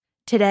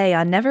Today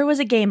on Never Was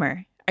a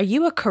Gamer, are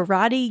you a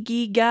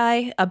karate-gi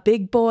guy, a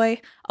big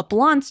boy, a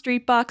blonde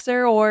street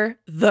boxer, or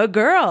the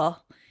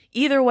girl?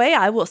 Either way,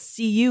 I will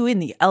see you in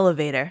the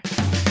elevator.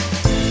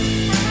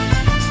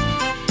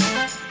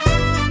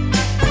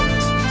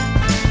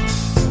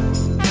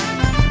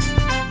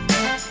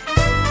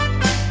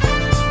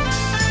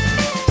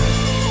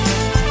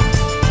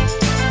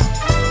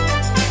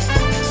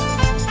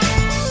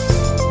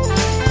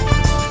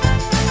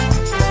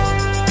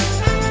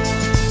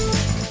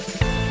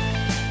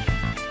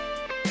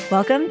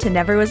 Welcome to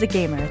Never Was a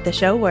Gamer, the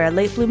show where a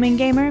late-blooming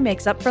gamer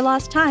makes up for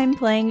lost time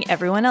playing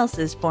everyone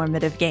else's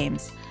formative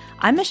games.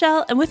 I'm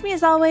Michelle, and with me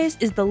as always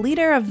is the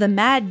leader of the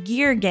Mad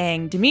Gear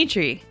Gang,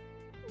 Dimitri.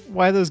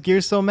 Why are those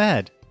gears so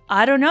mad?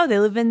 I don't know, they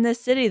live in this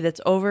city that's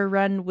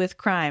overrun with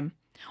crime.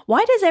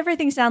 Why does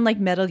everything sound like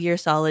Metal Gear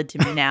Solid to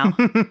me now?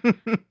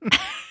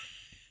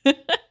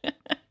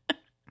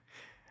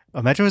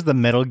 Imagine it was the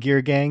Metal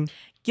Gear Gang.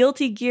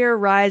 Guilty Gear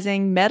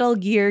Rising, Metal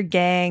Gear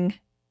Gang,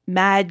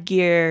 Mad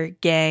Gear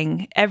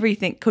Gang,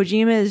 everything.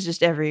 Kojima is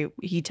just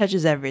he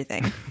touches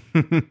everything.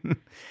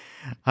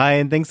 Hi,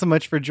 and thanks so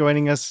much for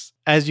joining us.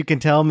 As you can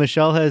tell,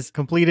 Michelle has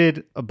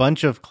completed a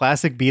bunch of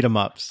classic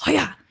beat-em-ups. Oh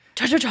yeah,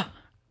 cha-cha-cha.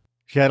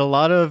 She had a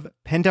lot of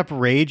pent-up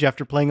rage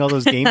after playing all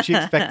those games she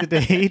expected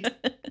to hate,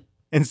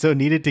 and so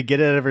needed to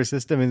get it out of her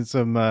system in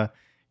some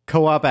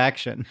co-op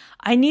action.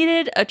 I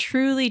needed a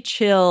truly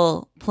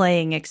chill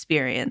playing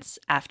experience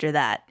after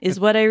that, is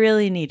what I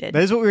really needed.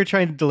 That is what we were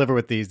trying to deliver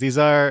with these. These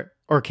are,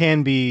 or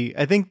can be,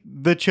 I think,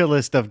 the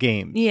chillest of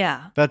games.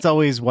 Yeah. That's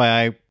always why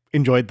I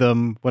enjoyed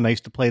them when I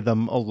used to play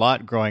them a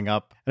lot growing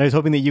up. And I was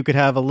hoping that you could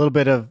have a little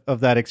bit of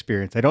that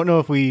experience. I don't know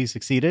if we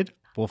succeeded.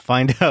 We'll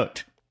find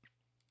out.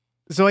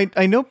 So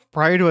I know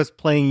prior to us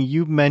playing,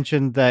 you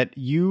mentioned that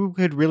you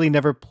had really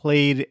never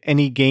played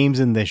any games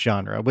in this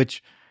genre,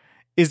 which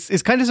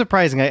is kind of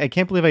surprising. I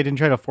can't believe I didn't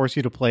try to force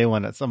you to play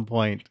one at some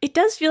point. It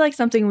does feel like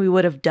something we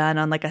would have done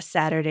on like a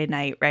Saturday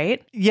night,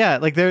 right? Yeah,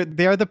 like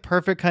they are the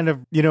perfect kind of,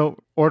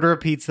 order a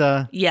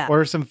pizza,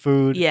 order some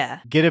food,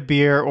 get a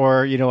beer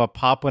or, a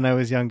pop when I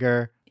was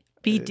younger.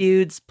 Beat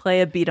dudes,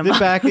 play a beat 'em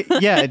up.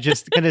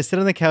 Just kind of sit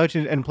on the couch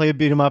and play a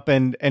beat 'em up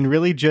and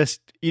really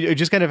just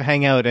just kind of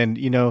hang out and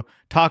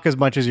talk as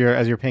much as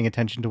you're paying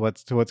attention to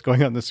what's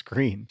going on the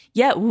screen.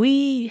 Yeah,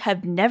 we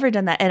have never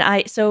done that, and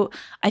I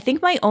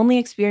think my only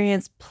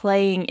experience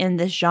playing in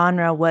this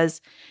genre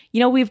was,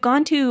 we've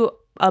gone to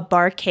a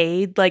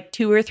barcade like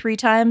 2 or 3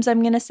 times,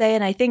 I'm going to say.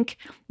 And I think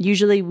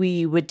usually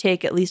we would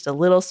take at least a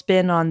little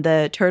spin on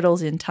the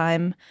Turtles in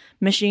Time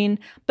machine,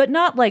 but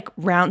not like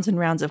rounds and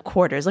rounds of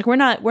quarters. Like we're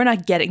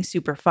not getting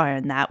super far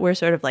in that. We're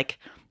sort of like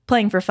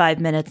playing for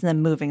 5 minutes and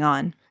then moving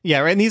on. Yeah,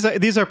 right. And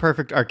these are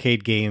perfect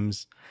arcade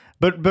games.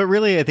 But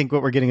really, I think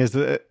what we're getting is,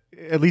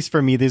 at least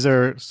for me, these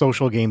are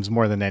social games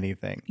more than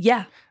anything.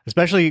 Yeah.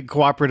 Especially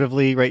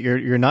cooperatively, right?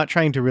 You're not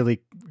trying to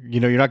really,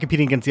 you're not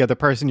competing against the other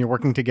person. You're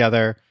working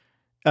together.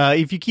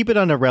 If you keep it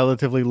on a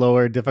relatively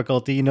lower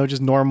difficulty,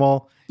 just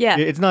normal. Yeah.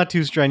 It's not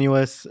too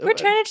strenuous. We're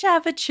trying to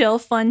have a chill,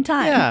 fun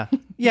time. Yeah.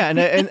 Yeah.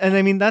 And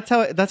I mean, that's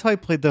how I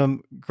played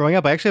them growing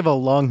up. I actually have a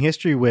long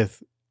history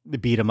with the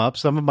beat 'em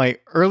ups. Some of my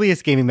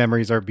earliest gaming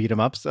memories are beat 'em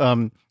ups.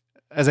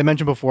 As I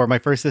mentioned before, my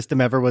first system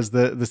ever was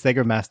the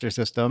Sega Master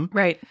System.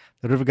 Right.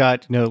 That would have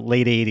got,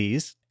 late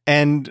 80s.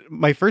 And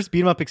my first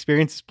beat 'em up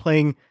experience is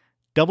playing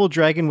Double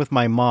Dragon with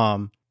my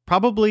mom,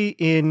 probably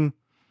in,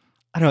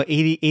 I don't know,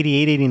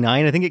 88,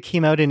 89. I think it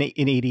came out in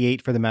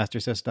 88 for the Master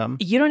System.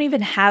 You don't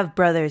even have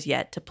brothers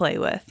yet to play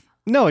with.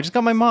 No, I just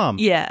got my mom.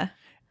 Yeah.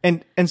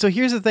 And so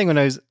here's the thing, when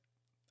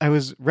I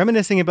was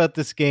reminiscing about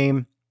this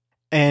game,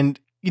 and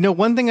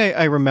one thing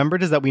I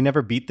remembered is that we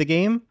never beat the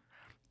game,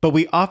 but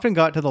we often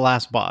got to the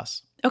last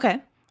boss. Okay.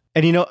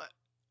 And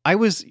I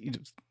was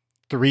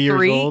 3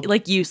 years old.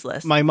 Like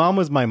useless. My mom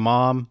was my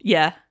mom.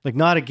 Yeah. Like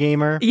not a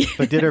gamer,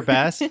 but did her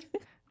best.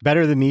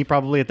 Better than me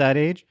probably at that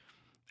age.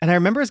 And I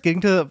remember us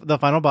getting to the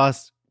final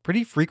boss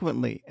pretty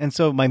frequently. And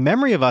so my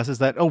memory of us is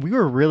that, we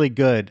were really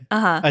good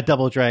at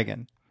Double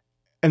Dragon.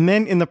 And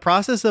then in the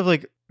process of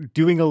like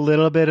doing a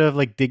little bit of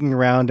like digging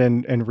around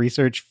and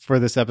research for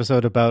this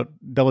episode about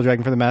Double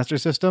Dragon for the Master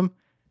System,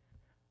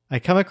 I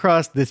come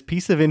across this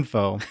piece of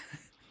info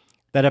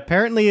that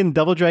apparently in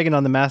Double Dragon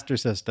on the Master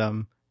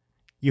System,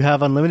 you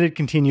have unlimited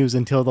continues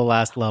until the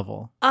last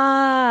level.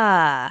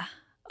 Ah,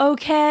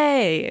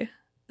 okay.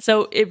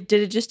 So did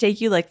it just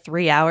take you like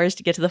 3 hours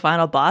to get to the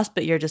final boss,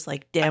 but you're just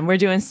like, damn, we're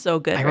doing so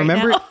good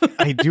now.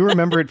 I do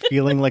remember it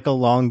feeling like a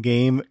long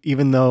game,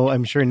 even though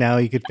I'm sure now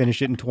you could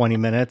finish it in 20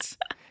 minutes.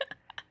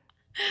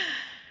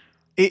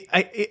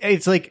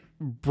 It's like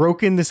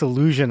broken this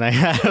illusion I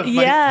had of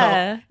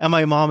myself and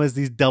my mom as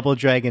these Double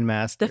Dragon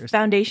masters. The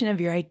foundation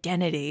of your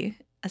identity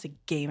as a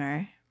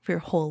gamer for your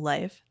whole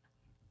life.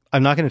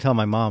 I'm not going to tell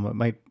my mom. It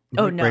might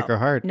break her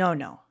heart.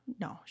 No.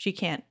 She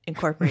can't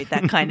incorporate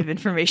that kind of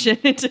information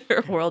into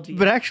her worldview.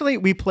 But actually,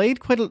 we played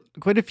quite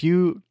a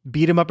few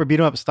beat 'em up or beat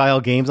 'em up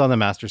style games on the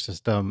Master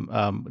System.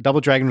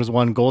 Double Dragon was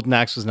one. Golden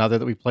Axe was another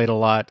that we played a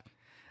lot.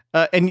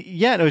 And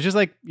yeah, it was just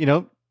like,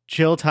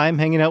 chill time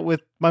hanging out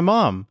with my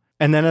mom.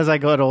 And then as I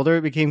got older,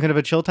 it became kind of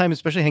a chill time,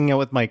 especially hanging out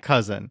with my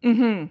cousin.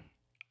 Mm-hmm.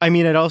 I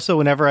mean, it also,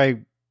 whenever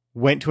I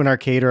went to an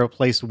arcade or a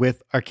place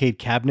with arcade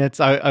cabinets,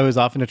 I was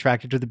often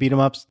attracted to the beat 'em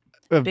ups.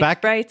 Big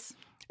sprites.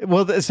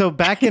 Well, so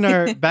back in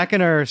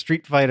our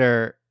Street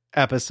Fighter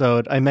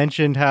episode, I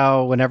mentioned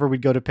how whenever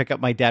we'd go to pick up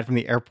my dad from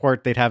the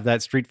airport, they'd have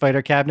that Street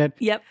Fighter cabinet.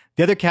 Yep.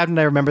 The other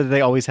cabinet I remember that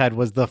they always had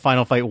was the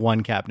Final Fight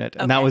 1 cabinet.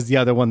 And that was the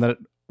other one that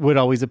would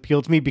always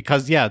appeal to me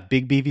because,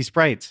 big beefy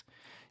sprites.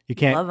 You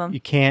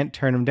can't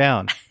turn them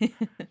down.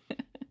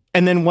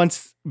 And then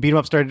once beat 'em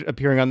ups started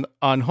appearing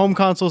on home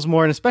consoles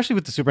more, and especially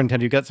with the Super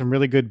Nintendo, you got some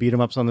really good beat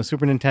 'em ups on the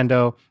Super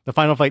Nintendo. The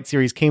Final Fight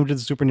series came to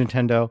the Super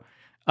Nintendo.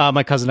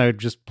 My cousin and I would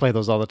just play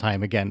those all the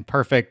time. Again,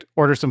 perfect.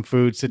 Order some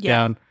food, sit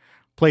down,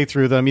 play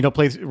through them.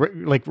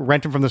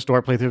 Rent them from the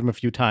store, play through them a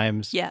few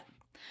times. Yeah.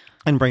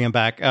 And bring them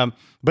back.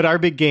 But our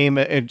big game,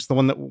 it's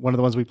one of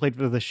the ones we played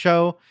for the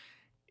show,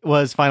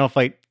 was Final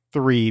Fight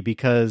 3,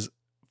 because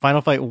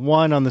Final Fight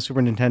 1 on the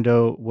Super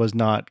Nintendo was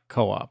not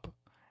co-op.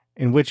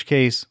 In which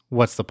case,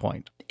 what's the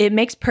point? It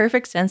makes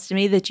perfect sense to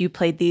me that you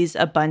played these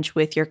a bunch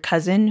with your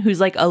cousin, who's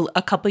like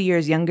a couple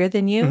years younger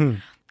than you.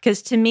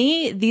 Because to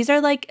me, these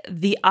are like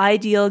the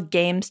ideal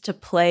games to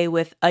play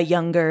with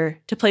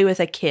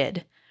a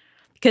kid.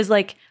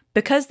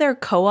 Because they're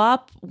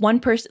co-op, one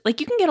person,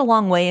 like you can get a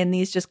long way in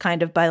these just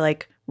kind of by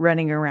like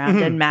running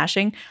around and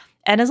mashing.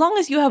 And as long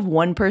as you have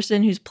one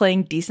person who's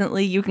playing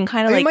decently, you can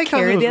kind of my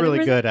carry the other really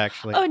person. good,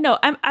 actually. Oh no,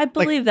 I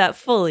believe that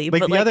fully.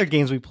 But the other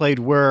games we played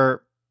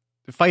were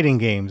fighting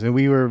games, and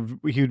he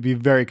would be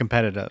very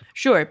competitive.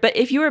 Sure, but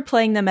if you were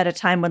playing them at a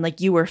time when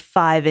like you were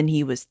 5 and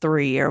he was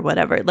 3 or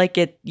whatever,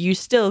 you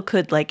still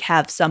could like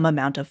have some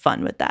amount of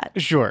fun with that.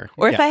 Sure.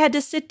 Or if I had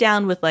to sit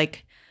down with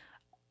like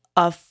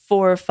a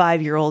 4 or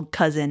 5-year-old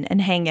cousin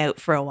and hang out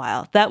for a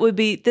while,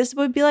 this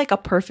would be like a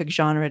perfect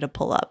genre to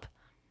pull up.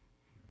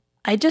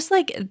 I just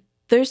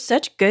there's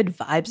such good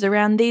vibes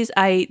around these.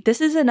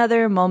 This is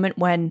another moment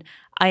when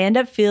I end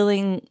up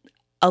feeling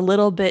a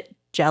little bit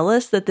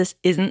jealous that this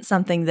isn't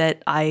something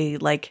that I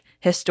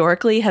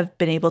historically have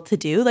been able to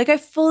do. I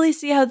fully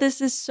see how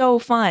this is so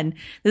fun.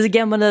 This is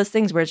again one of those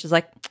things where it's just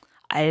I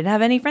didn't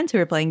have any friends who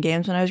were playing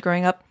games when I was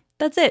growing up.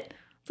 That's it.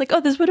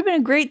 It's this would have been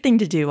a great thing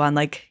to do on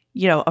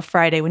a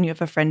Friday when you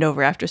have a friend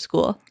over after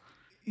school.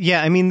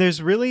 Yeah, I mean,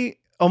 there's really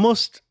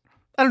almost,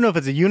 I don't know if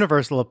it's a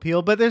universal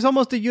appeal, but there's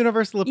almost a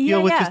universal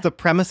appeal with just the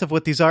premise of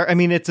what these are. I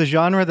mean, it's a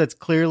genre that's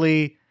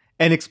clearly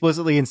and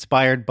explicitly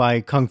inspired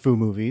by kung fu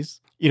movies,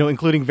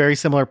 including very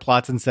similar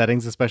plots and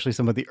settings, especially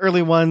some of the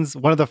early ones.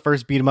 One of the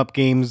first beat 'em up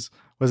games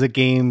was a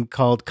game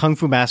called Kung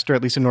Fu Master,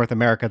 at least in North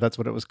America. That's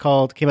what it was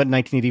called. Came out in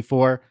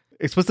 1984.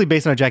 Explicitly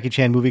based on a Jackie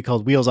Chan movie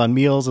called Wheels on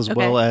Meals, as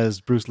well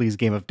as Bruce Lee's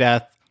Game of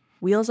Death.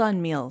 Wheels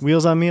on Meals.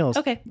 Wheels on Meals.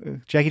 Okay.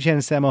 Jackie Chan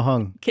and Sammo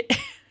Hung.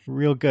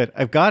 Real good.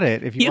 I've got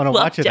it if you want to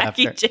watch it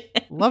Jackie after.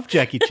 Chan. Love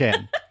Jackie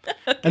Chan.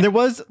 And there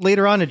was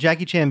later on a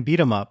Jackie Chan beat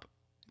 'em up.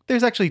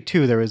 There's actually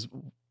 2. There was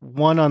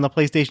one on the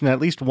PlayStation, at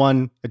least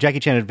one, a Jackie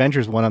Chan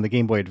Adventures one on the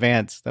Game Boy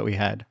Advance that we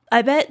had.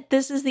 I bet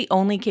this is the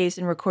only case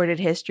in recorded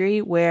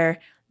history where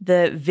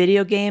the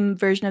video game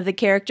version of the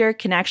character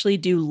can actually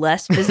do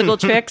less physical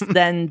tricks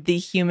than the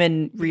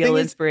human real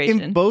inspiration.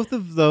 In both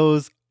of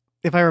those,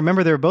 if I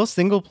remember, they were both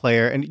single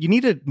player, and you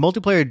need a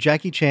multiplayer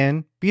Jackie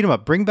Chan beat 'em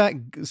up. Bring back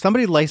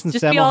somebody licensed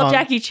just Sammo be all Hung,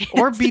 Jackie Chan,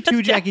 or be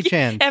 2 Jackie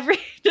Chan.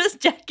 Just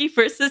Jackie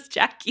versus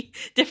Jackie,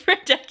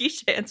 different Jackie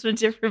Chans from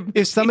different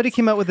movies. If somebody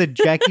came out with a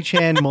Jackie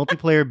Chan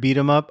multiplayer beat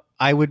 'em up,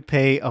 I would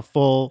pay a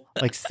full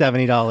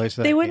 $70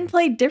 for that. They wouldn't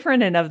play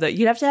different enough though.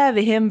 You'd have to have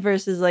him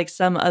versus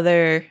some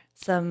other.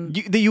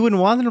 You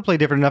wouldn't want them to play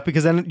different enough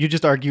because then you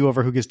just argue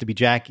over who gets to be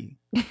Jackie.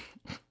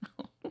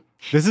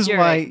 This is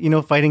why,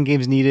 fighting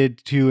games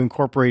needed to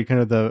incorporate kind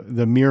of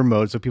the mirror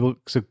mode so people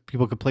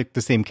could play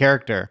the same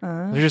character.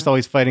 They're just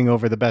always fighting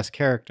over the best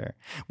character,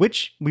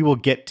 which we will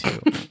get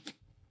to.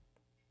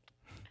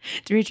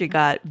 Dimitri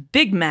got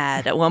big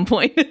mad at one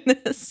point in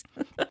this.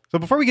 So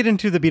before we get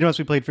into the beat 'em ups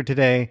we played for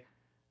today,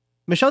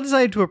 Michelle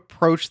decided to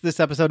approach this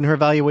episode in her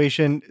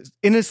evaluation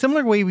in a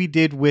similar way we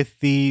did with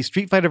the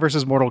Street Fighter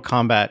versus Mortal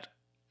Kombat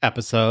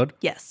episode.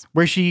 Yes.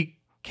 Where she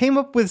came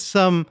up with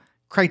some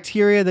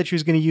criteria that she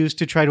was going to use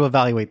to try to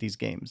evaluate these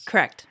games.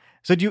 Correct.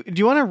 So do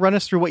you want to run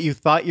us through what you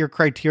thought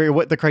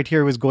what the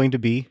criteria was going to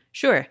be?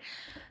 Sure.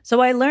 So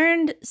I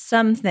learned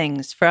some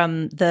things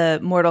from the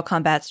Mortal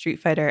Kombat Street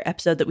Fighter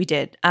episode that we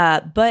did,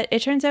 but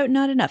it turns out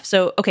not enough.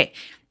 So, okay,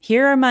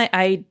 here are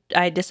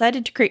I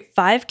decided to create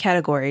 5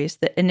 categories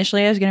that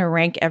initially I was going to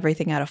rank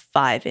everything out of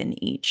 5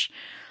 in each.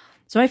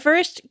 So my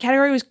first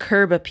category was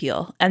curb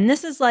appeal. And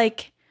this is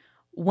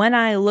when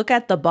I look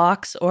at the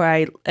box or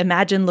I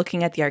imagine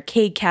looking at the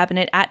arcade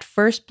cabinet at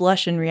first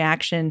blush and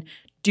reaction,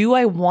 do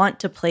I want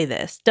to play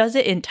this? Does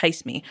it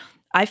entice me?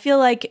 I feel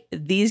like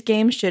these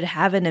games should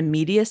have an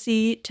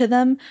immediacy to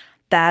them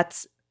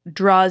that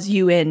draws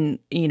you in,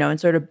 and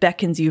sort of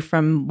beckons you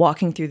from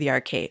walking through the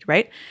arcade,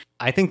 right?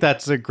 I think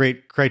that's a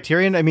great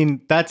criterion. I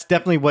mean, that's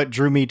definitely what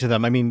drew me to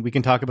them. I mean, we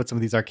can talk about some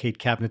of these arcade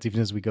cabinets even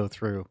as we go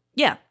through.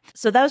 Yeah.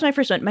 So that was my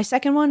first one. My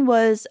second one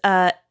was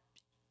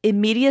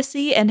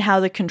immediacy and how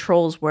the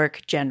controls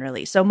work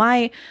generally. So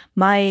my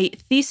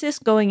thesis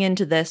going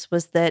into this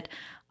was that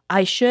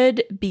I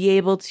should be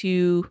able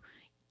to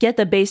get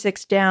the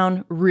basics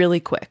down really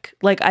quick.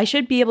 Like I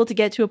should be able to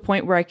get to a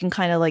point where I can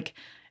kind of like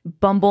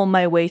bumble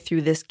my way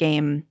through this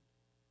game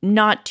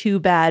not too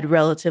bad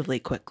relatively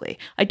quickly.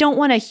 I don't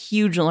want a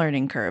huge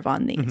learning curve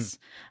on these.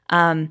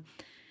 And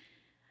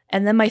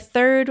then my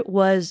third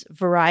was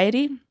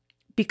variety,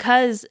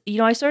 because, you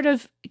know, I sort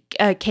of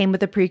came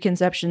with a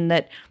preconception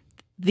that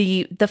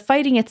the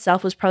fighting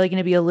itself was probably going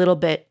to be a little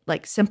bit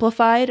like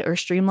simplified or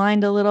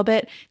streamlined a little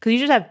bit, because you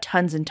just have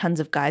tons and tons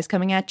of guys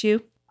coming at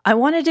you. I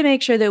wanted to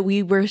make sure that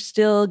we were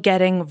still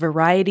getting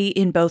variety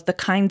in both the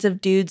kinds of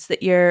dudes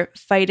that you're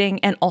fighting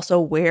and also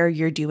where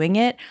you're doing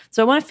it.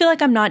 So I want to feel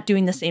like I'm not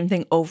doing the same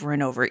thing over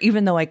and over,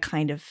 even though I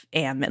kind of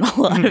am in a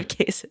lot of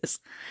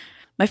cases.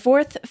 My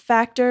fourth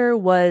factor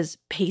was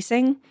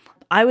pacing.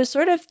 I was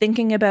sort of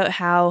thinking about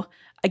how,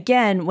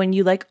 again, when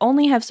you like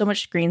only have so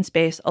much screen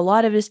space, a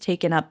lot of it is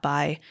taken up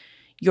by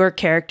your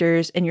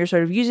characters and you're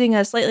sort of using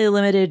a slightly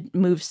limited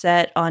move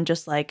set on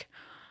just like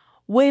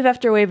wave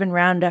after wave and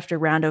round after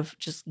round of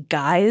just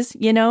guys,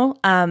 you know?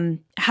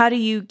 How do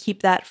you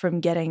keep that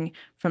from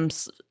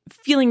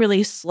feeling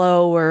really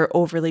slow or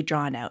overly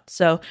drawn out?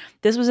 So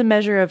this was a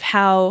measure of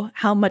how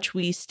much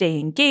we stay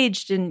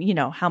engaged and, you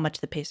know, how much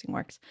the pacing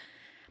works.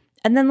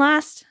 And then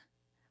last,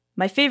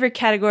 my favorite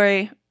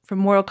category from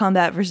Mortal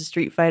Kombat versus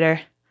Street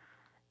Fighter,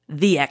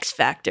 the X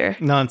Factor.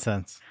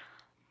 Nonsense.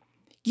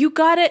 You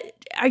got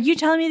it. Are you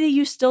telling me that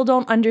you still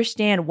don't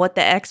understand what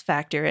the X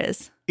Factor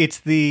is? It's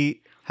the...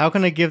 How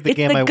can I give the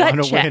game I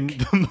want to win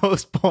the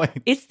most points?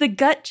 It's the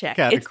gut check.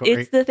 Category.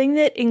 It's the thing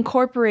that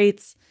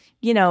incorporates,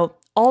 you know,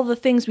 all the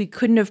things we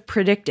couldn't have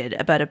predicted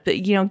about it.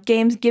 But, you know,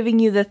 games giving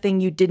you the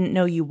thing you didn't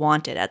know you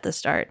wanted at the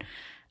start.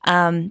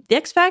 The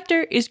X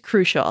Factor is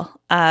crucial.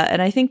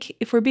 And I think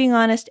if we're being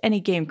honest, any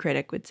game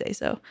critic would say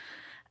so.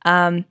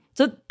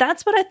 So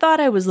that's what I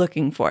thought I was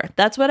looking for.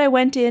 That's what I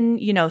went in,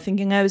 you know,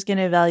 thinking I was going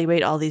to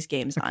evaluate all these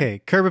games on. Okay.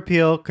 Curb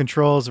appeal,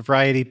 controls,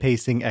 variety,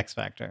 pacing, X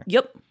Factor.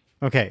 Yep.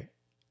 Okay.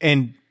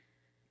 And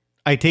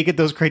I take it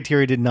those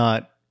criteria did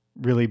not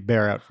really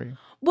bear out for you.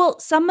 Well,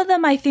 some of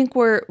them I think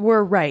were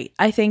right.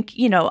 I think,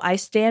 you know, I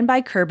stand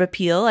by curb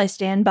appeal. I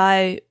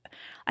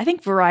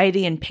think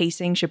variety and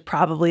pacing should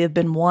probably have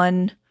been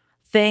one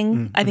thing.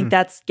 Mm-hmm. I think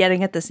that's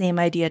getting at the same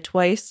idea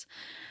twice.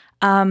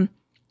 But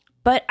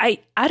I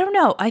don't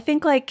know. I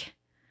think like,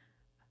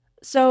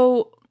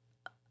 so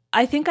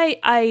I think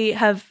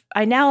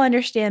I now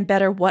understand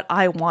better what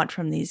I want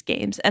from these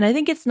games. And I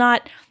think it's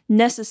not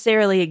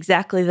necessarily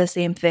exactly the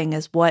same thing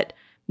as what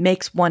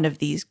makes one of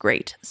these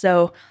great.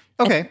 So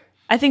okay.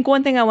 I think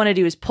one thing I want to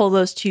do is pull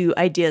those two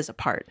ideas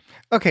apart.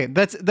 Okay,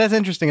 that's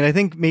interesting. And I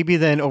think maybe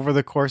then over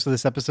the course of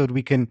this episode,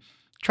 we can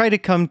try to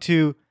come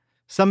to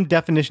some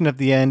definition at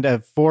the end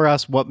of, for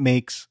us, what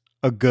makes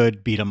a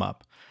good beat 'em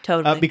up.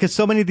 Totally. Because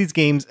so many of these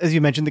games, as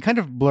you mentioned, they kind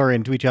of blur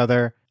into each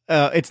other.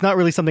 It's not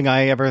really something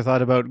I ever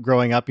thought about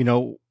growing up, you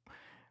know,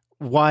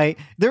 why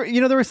there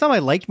were some I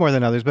liked more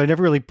than others, but I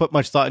never really put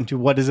much thought into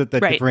what is it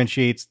that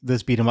differentiates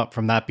this beat 'em up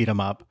from that beat 'em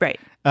up. Right.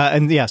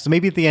 And yeah, so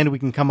maybe at the end we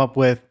can come up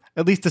with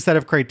at least a set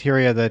of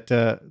criteria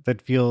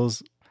that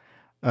feels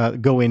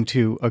go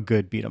into a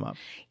good beat 'em up.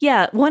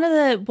 Yeah, one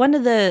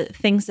of the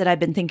things that I've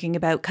been thinking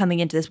about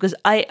coming into this, because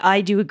I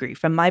do agree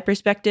from my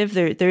perspective,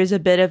 there is a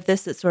bit of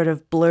this that sort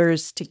of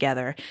blurs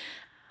together.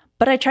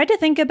 But I tried to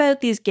think about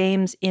these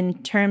games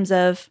in terms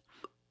of,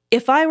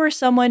 if I were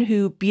someone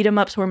who beat 'em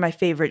ups were my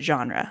favorite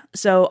genre,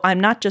 so I'm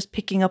not just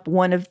picking up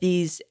one of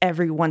these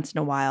every once in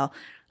a while.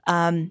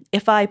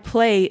 If I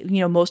play, you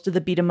know, most of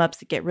the beat 'em ups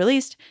that get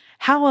released,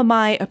 how am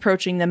I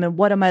approaching them and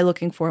what am I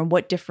looking for and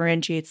what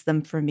differentiates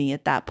them for me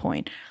at that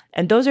point?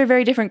 And those are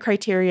very different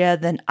criteria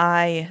than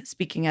I,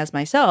 speaking as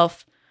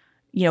myself,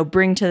 you know,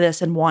 bring to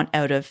this and want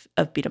out of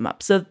beat 'em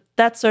up. So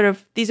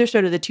these are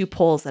sort of the two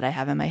poles that I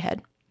have in my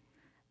head.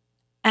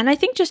 And I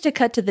think just to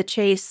cut to the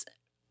chase,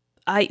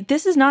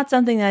 this is not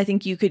something that I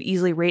think you could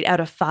easily rate out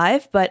of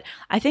 5, but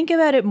I think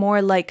about it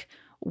more like,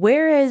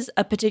 where is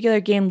a particular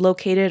game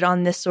located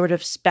on this sort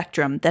of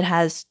spectrum that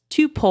has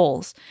two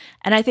poles?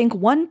 And I think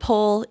one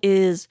pole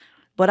is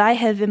what I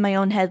have in my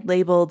own head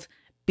labeled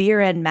beer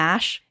and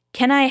mash.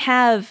 Can I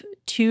have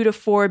 2 to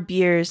 4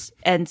 beers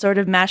and sort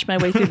of mash my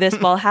way through this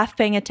while half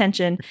paying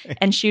attention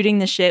and shooting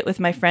the shit with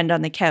my friend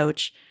on the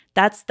couch?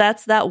 That's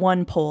that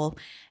one pole.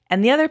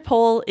 And the other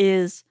pole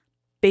is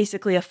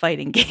basically a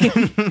fighting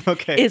game.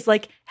 Okay. Is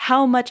like,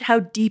 how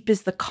deep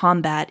is the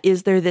combat?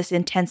 Is there this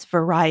intense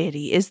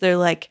variety? Is there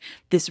like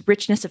this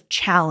richness of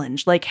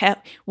challenge? Like,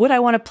 would I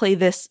want to play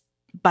this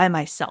by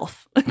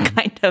myself?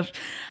 Kind of.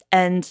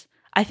 And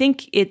I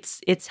think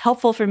it's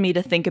helpful for me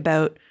to think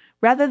about,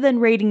 rather than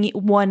rating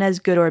one as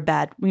good or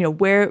bad, you know,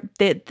 where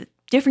the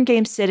different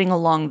games sitting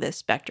along this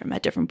spectrum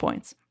at different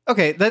points.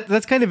 Okay,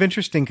 that's kind of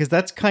interesting, because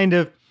that's kind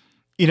of,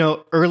 you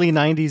know, early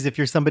 90s, if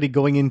you're somebody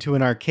going into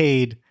an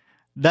arcade,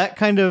 that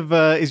kind of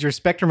is your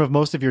spectrum of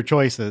most of your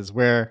choices,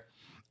 where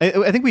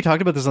I think we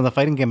talked about this on the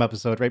fighting game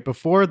episode, right?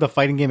 Before the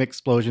fighting game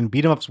explosion,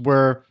 beat 'em ups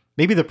were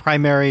maybe the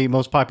primary,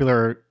 most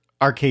popular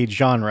arcade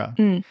genre.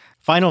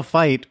 Final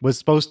Fight was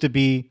supposed to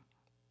be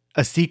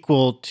a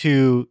sequel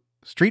to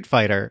Street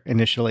Fighter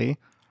initially,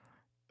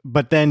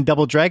 but then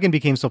Double Dragon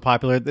became so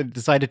popular that it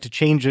decided to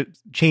change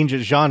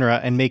its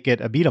genre and make it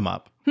a beat 'em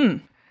up.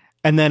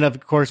 And then, of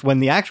course, when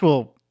the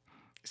actual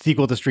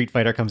sequel to Street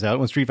Fighter comes out,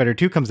 when Street Fighter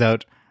 2 comes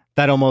out,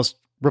 that almost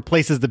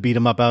replaces the beat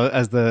 'em up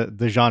as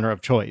the genre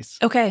of choice.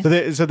 Okay.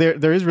 So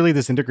there is really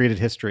this integrated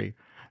history.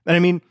 And I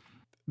mean,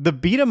 the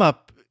beat 'em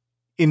up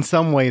in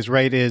some ways,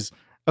 right, is,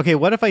 okay,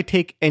 what if I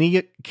take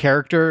any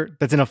character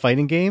that's in a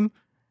fighting game,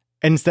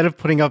 and instead of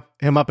putting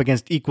him up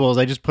against equals,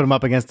 I just put him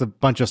up against a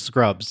bunch of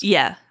scrubs.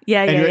 Yeah.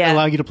 And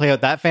allowing you to play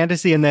out that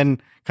fantasy. And then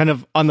kind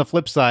of on the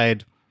flip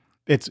side,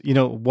 it's,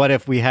 what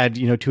if we had,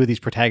 two of these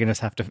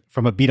protagonists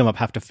from a beat 'em up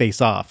have to face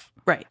off.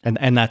 Right.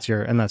 And that's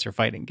your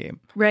fighting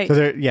game. Right.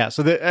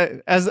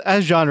 So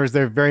as genres,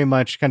 they're very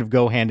much kind of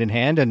go hand in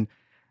hand. And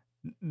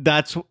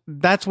that's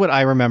what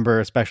I remember,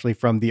 especially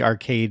from the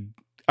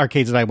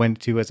arcades that I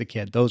went to as a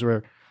kid. Those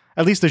were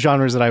at least the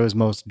genres that I was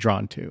most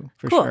drawn to,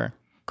 for sure.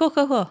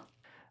 Cool.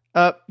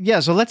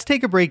 So let's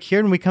take a break here.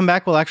 And when we come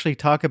back, we'll actually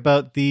talk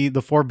about the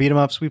 4 beat 'em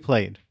ups we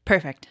played.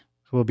 Perfect.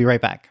 So we'll be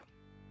right back.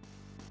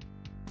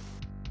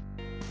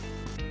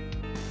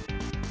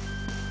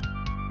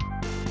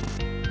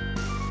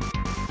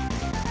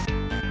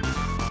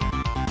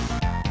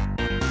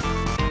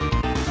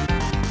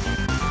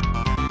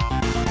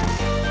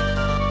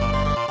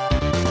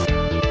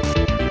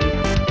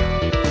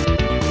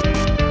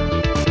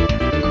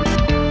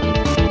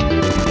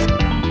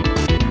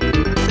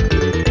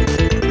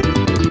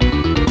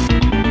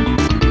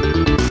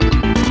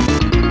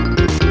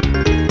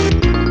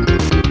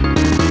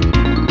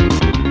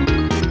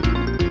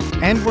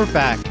 And we're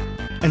back.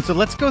 And so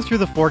let's go through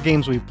the 4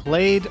 games we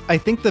played. I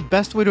think the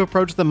best way to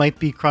approach them might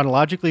be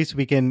chronologically, so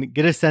we can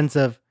get a sense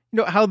of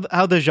how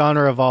the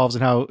genre evolves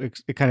and how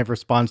it kind of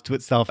responds to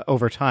itself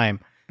over time.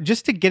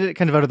 Just to get it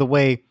kind of out of the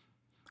way,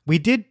 we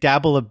did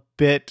dabble a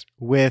bit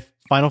with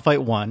Final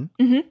Fight 1.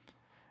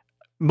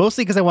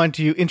 Mostly because I wanted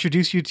to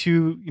introduce you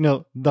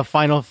to, the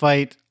Final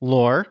Fight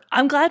lore.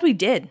 I'm glad we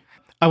did.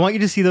 I want you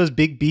to see those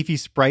big beefy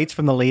sprites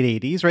from the late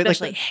 80s, right?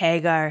 Especially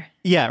Hagar.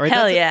 Yeah, right?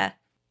 Hell yeah.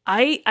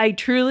 I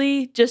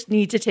truly just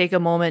need to take a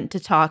moment to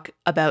talk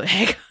about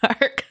Hagar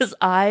because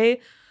I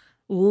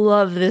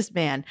love this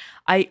man.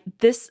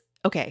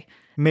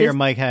 Mayor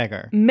Mike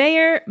Hagar.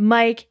 Mayor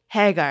Mike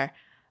Hagar.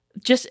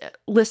 Just,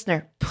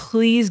 listener,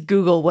 please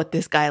Google what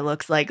this guy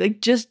looks like.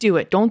 Like, just do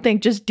it. Don't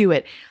think, just do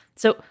it.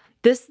 So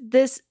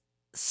this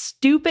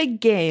stupid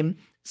game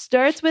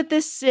starts with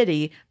this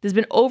city that's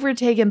been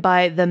overtaken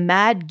by the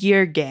Mad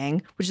Gear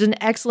Gang, which is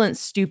an excellent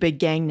stupid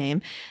gang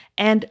name.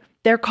 And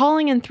they're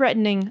calling and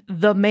threatening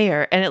the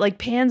mayor, and it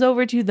pans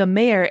over to the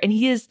mayor, and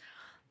he is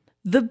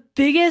the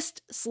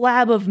biggest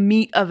slab of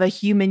meat of a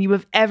human you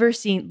have ever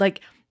seen.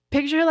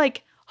 Picture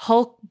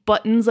Hulk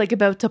buttons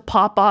about to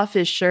pop off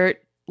his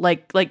shirt,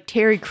 like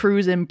Terry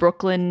Crews in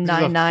Brooklyn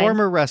Nine-Nine.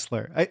 Former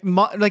wrestler,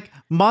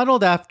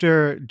 modeled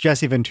after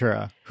Jesse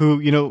Ventura,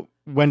 who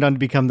went on to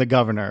become the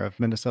governor of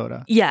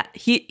Minnesota. Yeah,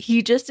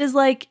 he just is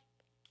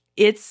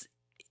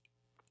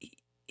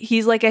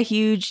he's like a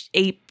huge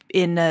ape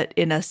in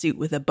a suit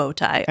with a bow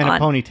tie and on.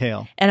 a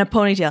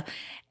ponytail.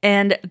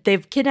 And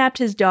they've kidnapped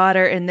his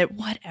daughter and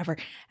whatever.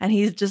 And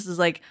he's just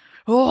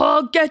oh,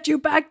 I'll get you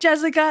back,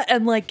 Jessica.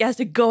 And has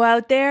to go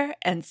out there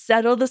and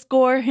settle the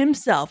score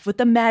himself with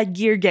the Mad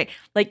Gear Gang.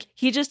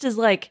 He just is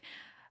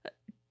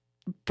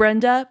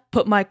Brenda,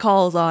 put my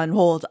calls on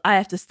hold. I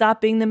have to stop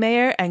being the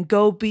mayor and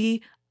go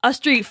be a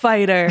street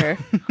fighter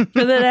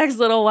for the next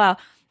little while.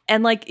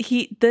 And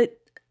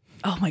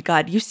oh my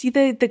God, you see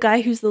the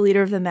guy who's the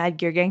leader of the Mad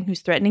Gear Gang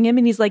who's threatening him,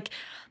 and he's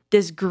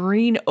this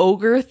green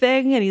ogre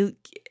thing, and he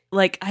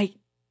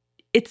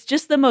it's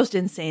just the most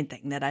insane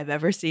thing that I've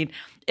ever seen.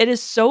 It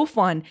is so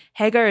fun.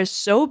 Hagar is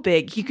so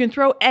big. He can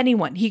throw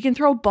anyone. He can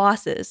throw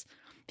bosses.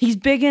 He's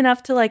big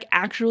enough to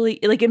actually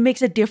it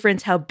makes a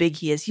difference how big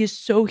he is. He is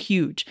so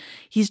huge.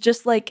 He's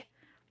just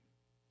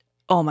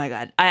oh my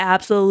God. I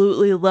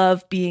absolutely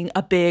love being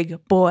a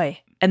big boy.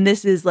 And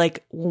this is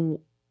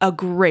a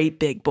great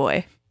big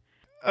boy.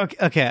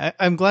 Okay.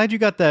 I'm glad you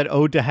got that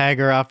ode to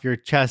Hagar off your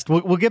chest.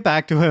 We'll get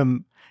back to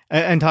him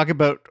and talk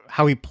about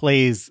how he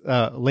plays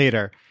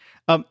later.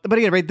 But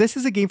again, right, this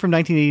is a game from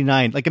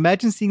 1989.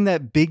 Imagine seeing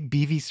that big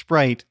beefy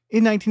sprite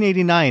in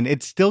 1989.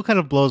 It still kind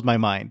of blows my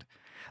mind.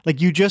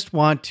 You just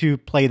want to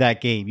play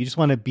that game. You just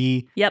want to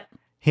be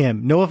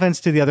him. No offense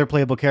to the other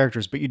playable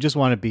characters, but you just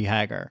want to be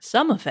Hagar.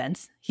 Some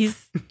offense.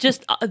 He's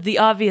just the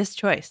obvious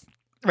choice.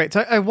 Right.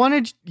 So I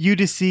wanted you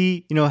to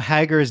see,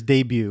 Hagar's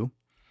debut.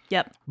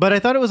 Yep. But I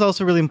thought it was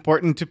also really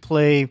important to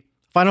play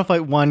Final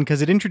Fight 1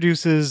 because it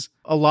introduces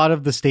a lot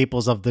of the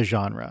staples of the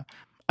genre.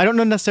 I don't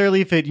know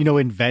necessarily if it,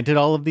 invented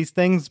all of these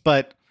things,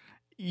 but,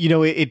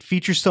 it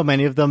features so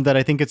many of them that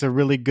I think it's a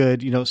really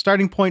good,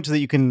 starting point so that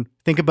you can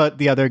think about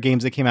the other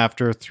games that came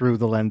after through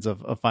the lens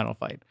of Final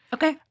Fight.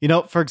 Okay.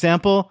 For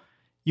example,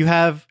 you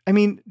have,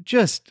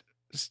 just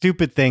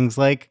stupid things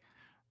like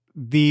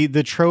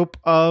the trope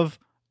of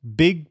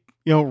big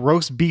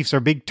roast beefs or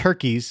big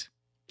turkeys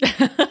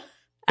that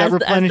as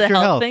replenish the your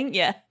health, thing?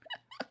 Yeah.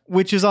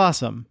 which is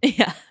awesome.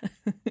 Yeah.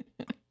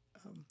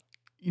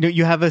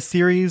 You have a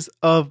series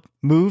of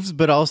moves,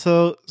 but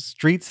also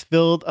streets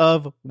filled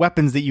of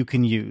weapons that you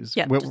can use.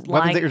 Yeah, weapons just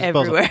lying at your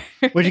disposal. everywhere.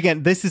 Which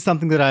again, this is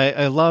something that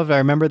I love. I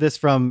remember this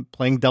from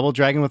playing Double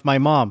Dragon with my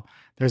mom.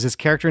 There's this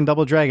character in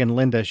Double Dragon,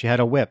 Linda. She had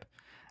a whip.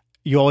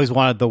 You always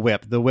wanted the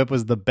whip. The whip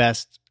was the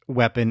best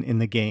weapon in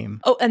the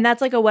game. Oh, and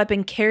that's like a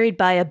weapon carried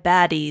by a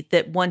baddie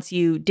that once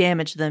you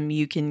damage them,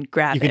 you can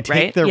grab You can it, take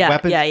right? their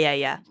weapon.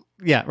 Yeah.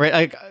 Yeah,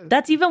 right.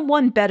 That's even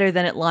one better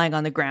than it lying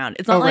on the ground.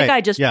 It's not like right.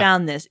 I just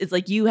found this. It's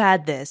like you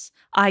had this,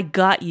 I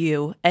got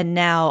you, and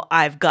now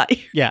I've got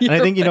you. Yeah, and I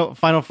think,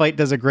 Final Fight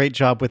does a great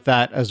job with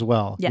that as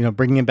well. Yeah.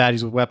 Bringing in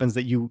baddies with weapons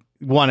that you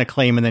want to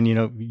claim and then,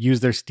 use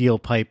their steel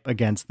pipe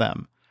against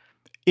them.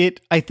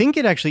 I think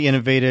it actually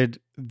innovated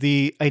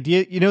the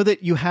idea,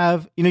 that you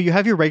have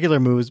your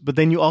regular moves, but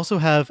then you also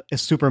have a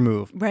super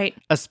move. Right.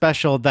 A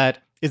special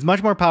that is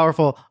much more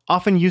powerful,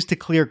 often used to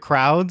clear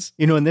crowds.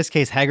 In this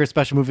case, Hager's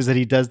special move is that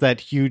he does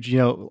that huge,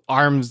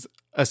 arms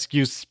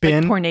askew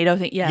spin. Like tornado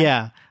thing, yeah.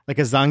 Yeah, like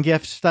a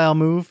Zangief style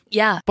move.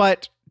 Yeah.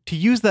 But to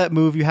use that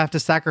move, you have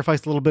to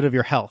sacrifice a little bit of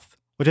your health,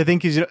 which I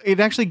think is, it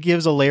actually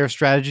gives a layer of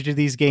strategy to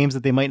these games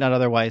that they might not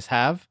otherwise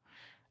have.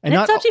 And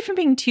it stops you from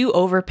being too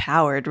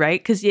overpowered, right?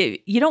 Because you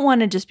don't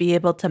want to just be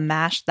able to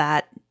mash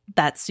that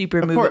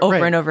super move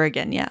over and over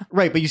again, yeah.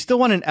 Right, but you still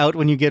want an out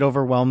when you get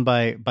overwhelmed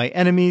by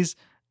enemies.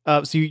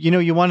 So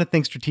you want to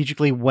think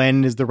strategically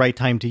when is the right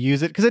time to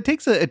use it, because it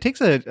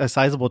takes a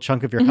sizable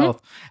chunk of your health.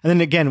 And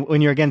then again,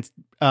 when you're against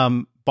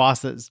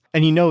bosses,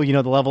 and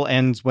the level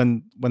ends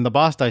when the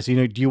boss dies.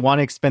 So do you want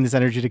to expend this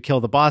energy to kill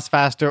the boss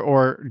faster,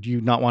 or do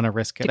you not want to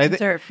risk it? To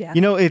conserve,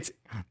 yeah.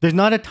 There's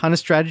not a ton of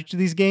strategy to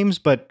these games,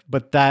 but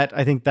that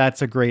I think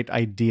that's a great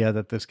idea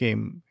that this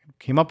game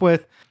came up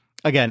with.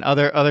 Again,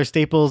 other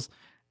staples.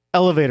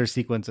 Elevator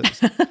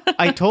sequences.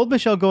 I told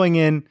Michelle going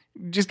in,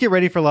 just get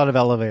ready for a lot of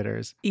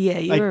elevators. Yeah,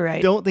 you were right.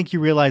 I don't think you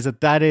realize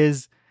that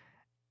is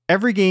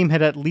every game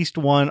had at least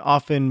one,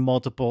 often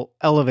multiple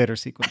elevator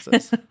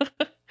sequences.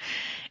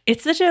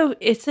 It's such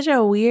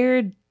a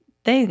weird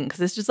thing,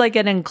 because it's just like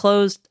an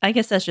enclosed. I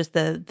guess that's just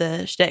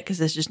the shtick, because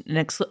it's just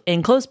an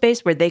enclosed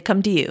space where they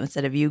come to you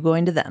instead of you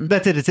going to them.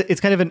 That's it. It's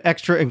kind of an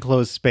extra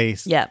enclosed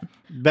space. Yeah,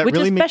 which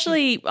really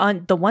especially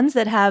on the ones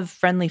that have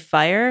friendly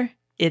fire.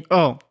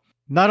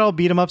 Not all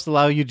beat 'em ups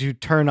allow you to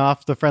turn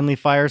off the friendly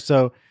fire,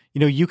 so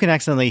you can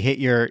accidentally hit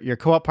your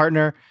co-op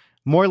partner.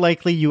 More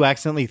likely, you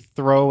accidentally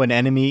throw an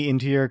enemy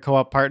into your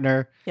co-op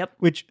partner. Yep.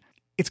 Which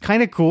it's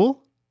kind of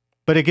cool,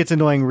 but it gets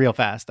annoying real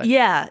fast.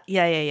 Yeah.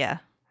 And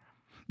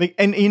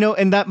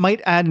that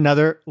might add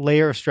another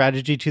layer of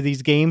strategy to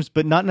these games,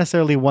 but not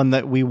necessarily one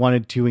that we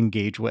wanted to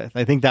engage with.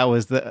 I think that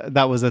was the thing.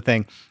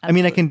 Absolutely. I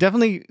mean, I can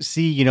definitely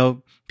see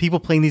people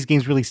playing these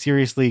games really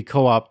seriously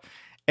co-op,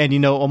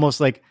 and almost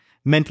like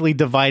mentally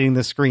dividing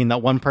the screen,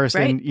 that one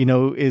person,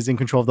 right, is in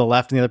control of the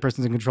left and the other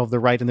person's in control of the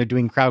right, and they're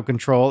doing crowd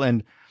control,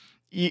 and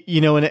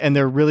and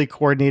they're really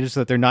coordinated so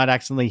that they're not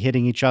accidentally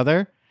hitting each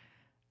other.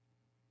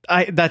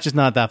 That's just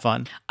not that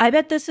fun. I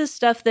bet this is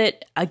stuff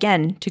that,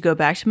 again, to go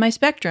back to my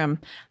spectrum,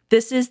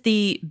 this is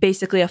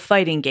basically a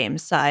fighting game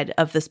side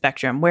of the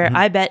spectrum, where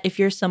I bet if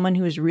you're someone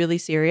who is really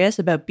serious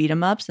about beat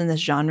 'em ups and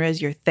this genre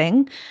is your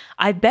thing,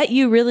 I bet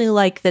you really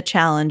like the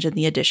challenge and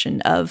the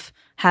addition of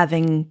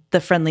having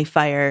the friendly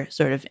fire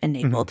sort of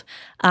enabled.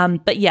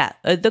 But yeah,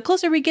 the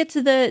closer we get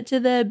to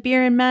the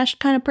beer and mash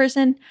kind of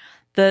person,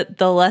 the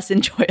less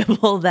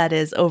enjoyable that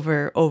is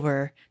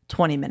over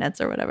 20 minutes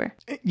or whatever.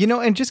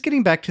 And just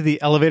getting back to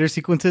the elevator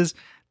sequences,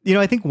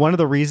 I think one of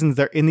the reasons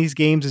they're in these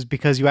games is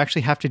because you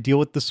actually have to deal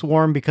with the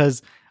swarm,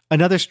 because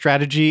another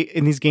strategy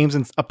in these games,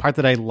 and a part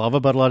that I love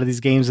about a lot of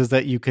these games, is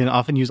that you can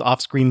often use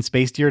off-screen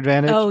space to your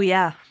advantage. Oh,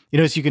 yeah.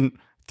 So you can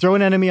throw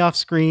an enemy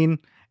off-screen,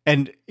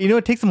 and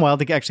it takes them a while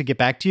to actually get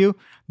back to you.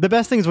 The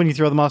best thing is when you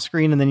throw them off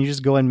screen and then you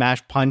just go and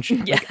mash punch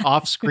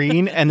off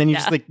screen, and then you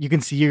just you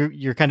can see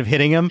you're kind of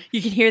hitting them.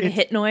 You can hear the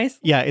hit noise.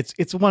 Yeah,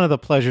 it's one of the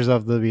pleasures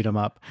of the beat 'em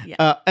up.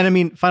 Yeah. And I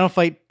mean, Final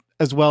Fight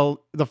as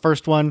well, the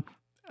first one,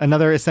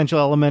 another essential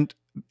element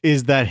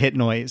is that hit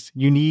noise.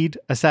 You need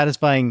a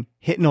satisfying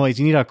hit noise.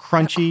 You need a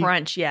crunchy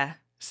crunch,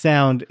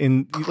 sound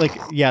in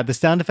the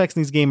sound effects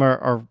in these games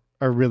are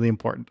really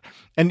important.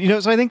 And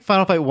so I think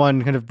Final Fight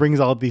 1 kind of brings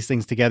all of these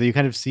things together. You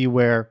kind of see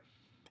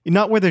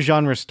not where the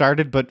genre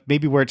started, but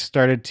maybe where it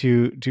started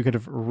to kind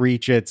of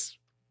reach its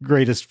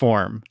greatest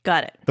form.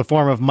 Got it. The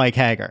form of Mike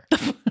Hager.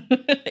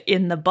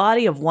 In the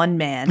body of one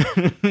man.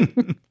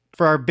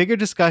 For our bigger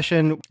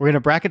discussion, we're going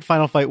to bracket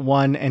Final Fight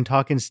 1 and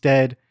talk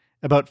instead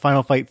about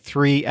Final Fight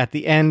 3 at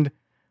the end,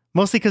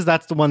 mostly because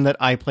that's the one that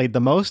I played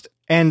the most.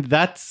 And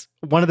that's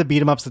one of the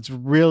beat 'em ups that's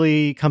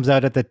really comes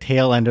out at the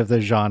tail end of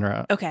the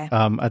genre. Okay.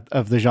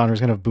 Of the genre's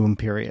kind of boom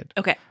period.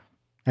 Okay.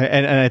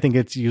 And I think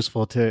it's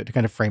useful to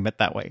kind of frame it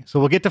that way. So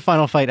we'll get to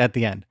Final Fight at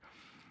the end.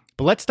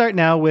 But let's start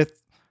now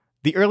with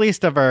the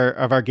earliest of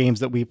our games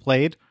that we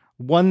played.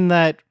 One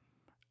that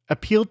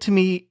appealed to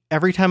me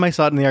every time I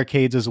saw it in the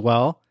arcades as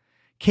well.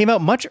 Came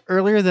out much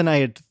earlier than I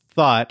had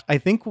thought. I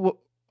think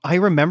I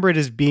remember it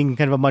as being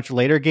kind of a much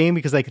later game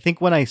because I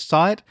think when I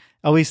saw it,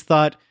 I always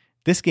thought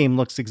this game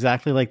looks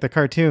exactly like the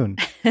cartoon,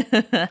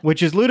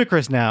 which is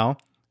ludicrous now.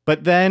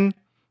 But then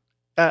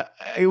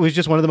it was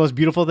just one of the most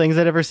beautiful things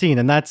I'd ever seen.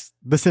 And that's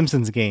the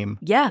Simpsons game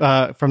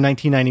from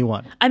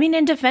 1991. I mean,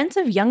 in defense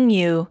of Young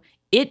Yu,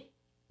 it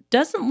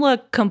doesn't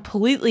look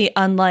completely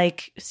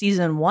unlike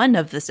season 1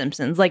 of The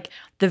Simpsons. Like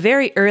the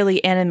very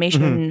early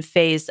animation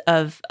phase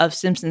of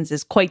Simpsons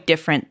is quite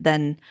different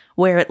than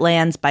where it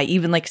lands by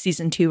even like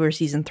season 2 or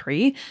season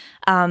 3.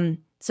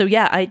 So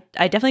yeah,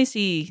 I definitely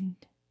see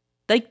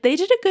like they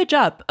did a good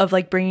job of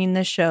like bringing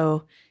this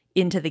show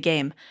into the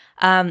game.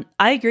 I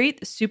agree.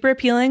 Super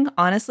appealing,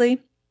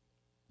 honestly.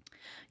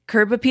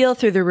 Curb appeal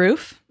through the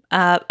roof.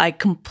 I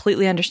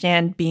completely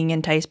understand being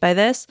enticed by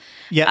this.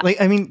 Yeah, like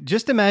I mean,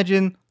 just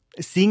imagine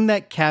seeing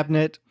that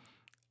cabinet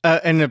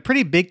and a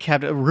pretty big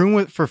cabinet, a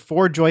room for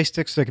 4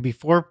 joysticks. So there could be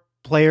 4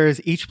 players,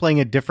 each playing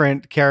a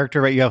different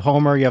character, right? You have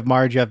Homer, you have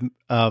Marge, you have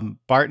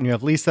Bart, and you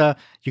have Lisa.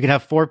 You can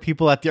have 4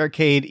 people at the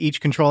arcade, each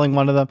controlling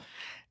one of them.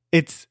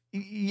 It's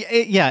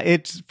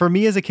for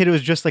me as a kid, it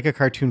was just like a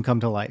cartoon come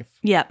to life.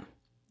 Yeah.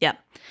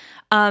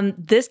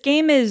 This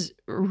game is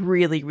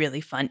really,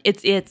 really fun.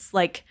 It's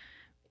like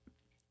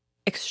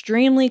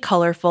extremely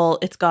colorful.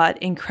 It's got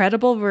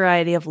incredible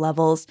variety of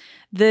levels.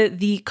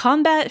 The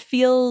combat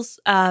feels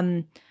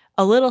a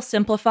little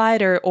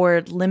simplified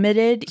or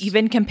limited,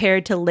 even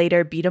compared to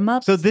later beat 'em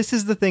ups. So this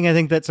is the thing I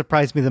think that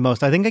surprised me the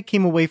most. I think I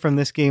came away from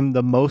this game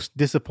the most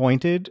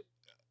disappointed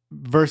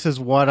versus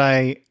what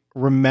I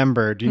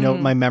remembered. You know,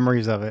 my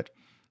memories of it.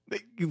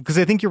 Because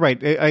I think you're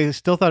right. I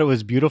still thought it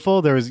was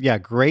beautiful. There was,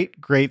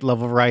 great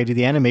level variety.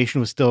 The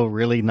animation was still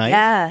really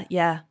nice.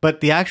 Yeah.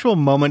 But the actual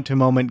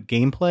moment-to-moment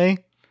gameplay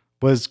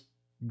was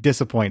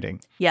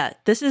disappointing. Yeah,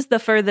 this is the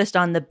furthest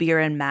on the beer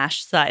and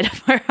mash side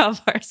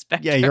of our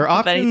spectrum. Yeah, your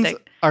options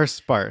are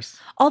sparse.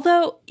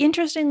 Although,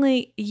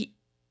 interestingly,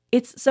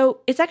 it's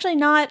actually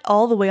not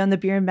all the way on the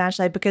beer and mash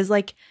side because,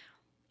 like,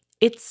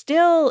 it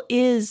still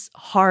is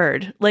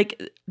hard.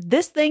 Like,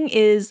 this thing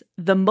is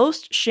the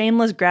most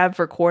shameless grab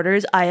for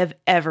quarters I have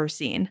ever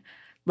seen.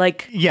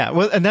 Like, yeah,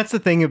 well, and that's the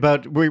thing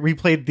about we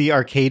played the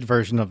arcade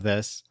version of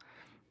this,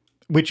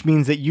 which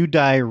means that you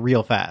die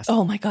real fast.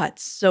 Oh my God,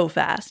 so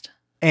fast.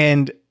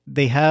 And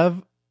they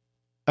have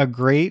a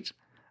great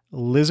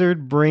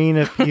lizard brain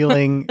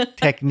appealing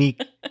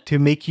technique to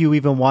make you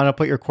even want to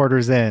put your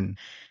quarters in.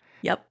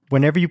 Yep.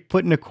 Whenever you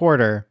put in a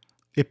quarter,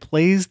 it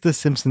plays the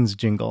Simpsons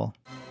jingle.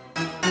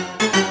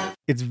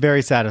 It's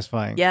very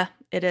satisfying. Yeah,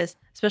 it is.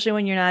 Especially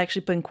when you're not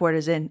actually putting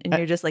quarters in and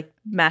you're just like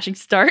mashing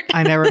start.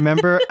 And I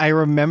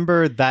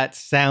remember that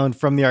sound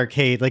from the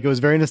arcade. Like it was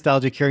very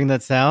nostalgic hearing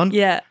that sound.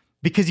 Yeah.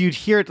 Because you'd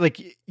hear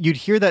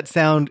that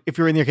sound if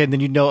you were in the arcade, and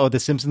then you'd know, oh, the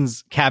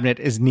Simpsons cabinet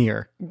is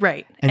near.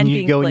 Right. And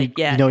you'd go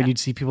and you'd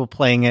see people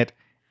playing it.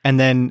 And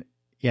then,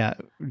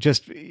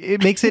 just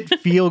it makes it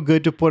feel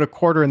good to put a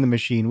quarter in the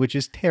machine, which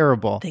is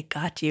terrible. They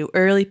got you.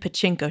 Early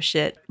pachinko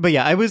shit. But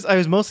yeah, I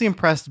was mostly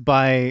impressed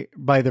by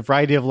the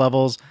variety of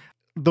levels.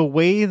 The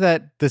way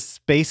that the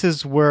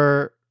spaces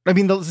were, I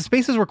mean, the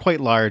spaces were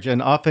quite large,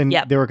 and often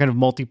there were kind of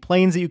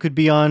multi-planes that you could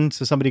be on.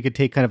 So somebody could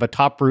take kind of a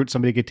top route,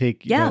 somebody could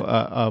take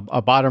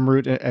a bottom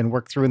route and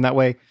work through in that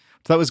way.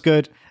 So that was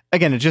good.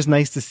 Again, it's just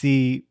nice to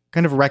see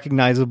kind of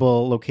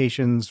recognizable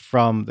locations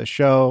from the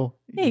show.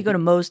 Yeah, you go to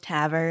Moe's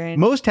Tavern.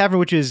 Moe's Tavern,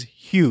 which is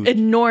huge.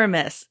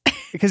 Enormous.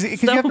 Because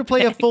you have to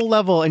play a full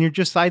level, and you're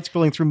just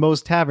side-scrolling through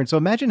Moe's Tavern. So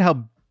imagine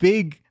how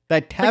big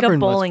that tavern like a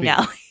bowling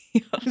must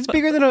be. alley. It's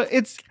bigger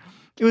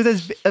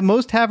than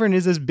Moe's Tavern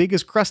is as big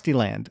as Krusty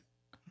Land.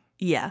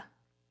 Yeah.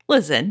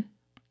 Listen.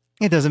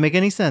 It doesn't make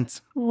any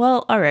sense.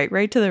 Well, all right.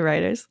 Right to the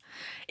writers.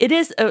 It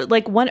is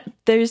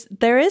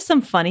there is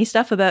some funny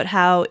stuff about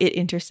how it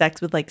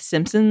intersects with like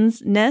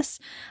Simpsons-ness,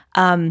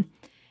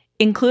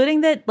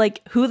 including that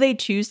like who they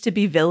choose to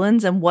be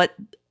villains and what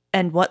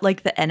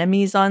like the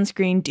enemies on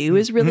screen do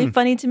is really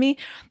funny to me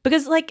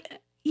because like,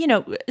 you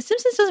know,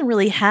 Simpsons doesn't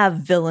really have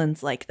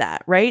villains like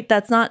that, right?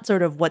 That's not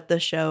sort of what the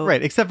show...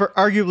 Right, except for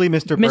arguably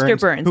Mr.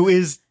 Burns, who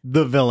is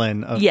the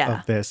villain of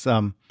this.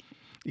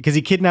 Because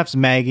he kidnaps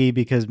Maggie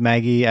because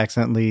Maggie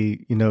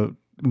accidentally,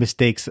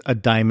 mistakes a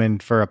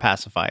diamond for a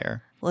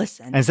pacifier.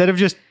 Listen. And instead of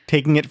just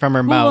taking it from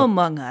her mouth, who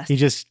among us? He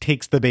just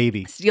takes the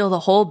baby. Steal the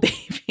whole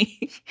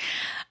baby.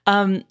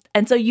 And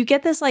so you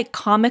get this like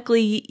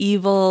comically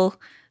evil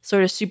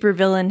sort of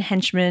supervillain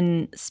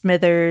henchman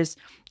Smithers.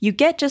 You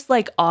get just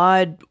like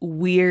odd,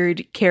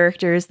 weird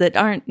characters that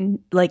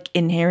aren't like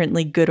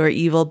inherently good or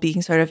evil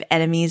being sort of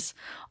enemies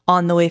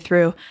on the way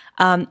through.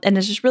 And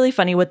it's just really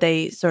funny what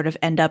they sort of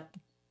end up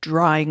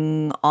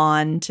drawing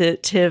on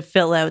to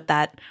fill out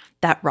that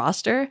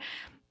roster.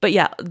 But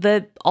yeah,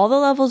 all the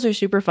levels are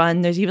super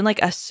fun. There's even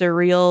like a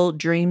surreal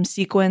dream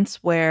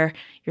sequence where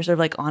you're sort of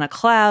like on a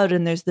cloud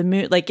and there's the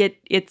moon. Like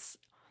it's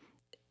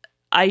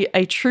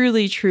I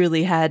truly,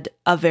 truly had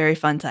a very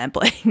fun time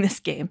playing this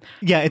game.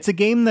 Yeah, it's a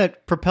game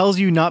that propels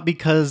you not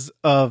because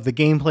of the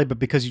gameplay, but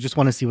because you just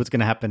want to see what's going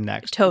to happen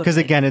next. Totally. Because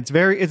again, it's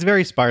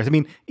very sparse. I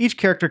mean, each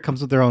character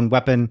comes with their own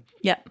weapon.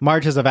 Yeah.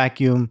 Marge has a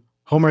vacuum.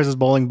 Homer has his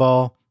bowling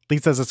ball.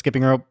 Lisa has a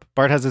skipping rope.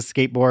 Bart has a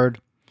skateboard.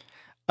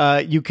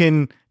 You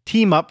can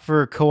team up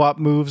for co-op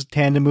moves,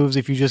 tandem moves.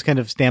 If you just kind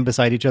of stand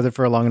beside each other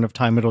for a long enough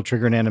time, it'll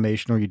trigger an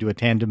animation, or you do a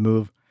tandem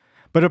move.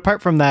 But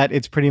apart from that,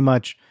 it's pretty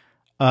much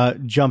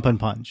jump and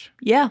punch.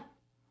 Yeah.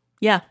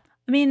 I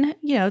mean,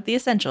 the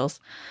essentials.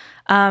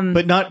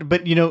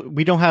 But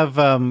we don't have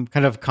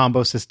kind of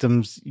combo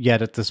systems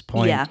yet at this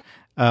point. Yeah.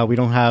 We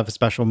don't have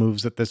special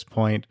moves at this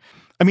point.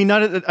 I mean,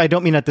 I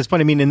don't mean at this point.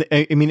 I mean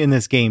in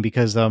this game,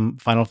 because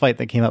Final Fight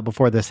that came out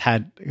before this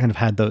had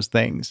those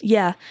things.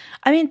 Yeah.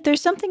 I mean, there's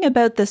something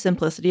about the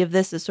simplicity of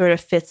this that sort of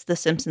fits the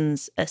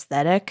Simpsons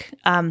aesthetic.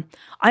 I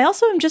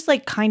also am just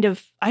like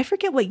I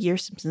forget what year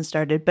Simpsons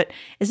started, but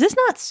is this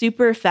not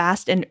super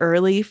fast and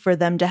early for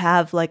them to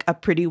have like a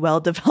pretty well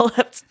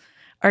developed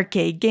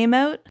arcade game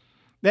out?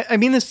 I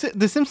mean, the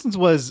Simpsons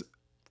was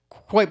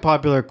quite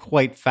popular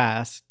quite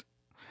fast.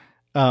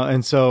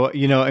 And so,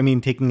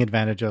 taking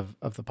advantage of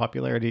the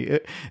popularity.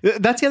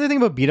 That's the other thing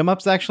about beat 'em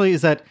ups, actually,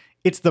 is that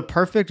it's the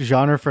perfect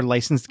genre for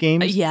licensed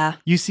games. Yeah.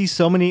 You see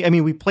so many,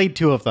 we played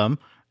 2 of them,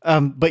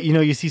 but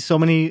you see so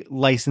many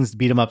licensed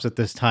beat 'em ups at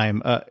this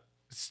time.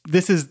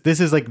 This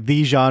is like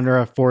the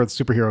genre for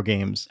superhero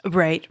games.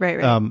 Right.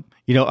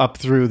 Up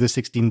through the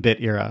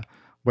 16-bit era,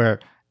 where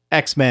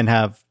X-Men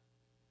have,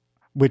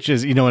 which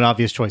is, an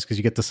obvious choice because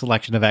you get the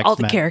selection of X-Men. All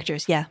the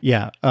characters, yeah.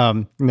 Yeah.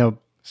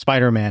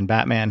 Spider-Man,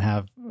 Batman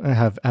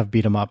have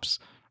beat 'em ups.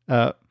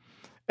 I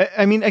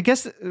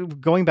guess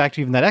going back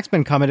to even that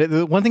X-Men comment,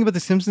 the one thing about The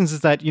Simpsons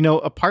is that,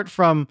 apart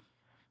from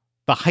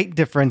the height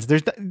difference,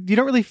 you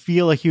don't really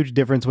feel a huge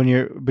difference when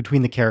you're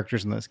between the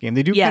characters in this game.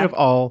 They do kind of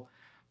all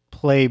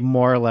play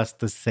more or less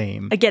the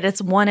same. Again,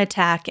 it's one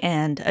attack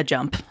and a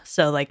jump.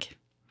 So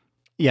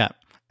yeah.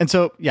 And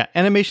so,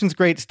 animation's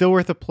great, still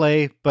worth a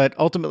play, but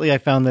ultimately I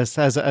found this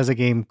as a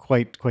game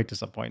quite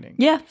disappointing.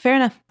 Yeah, fair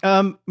enough.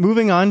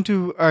 Moving on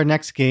to our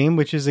next game,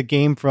 which is a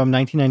game from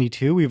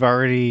 1992. We've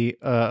already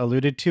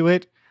alluded to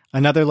it.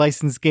 Another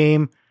licensed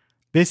game.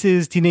 This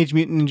is Teenage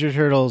Mutant Ninja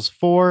Turtles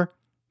 4,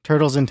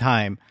 Turtles in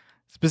Time.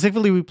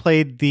 Specifically, we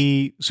played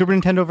the Super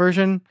Nintendo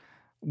version.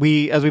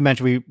 As we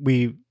mentioned,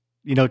 we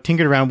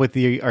tinkered around with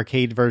the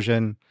arcade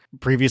version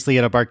previously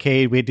at a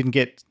barcade. We didn't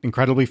get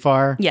incredibly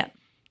far. Yeah.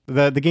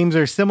 The games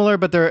are similar,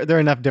 but there are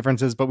enough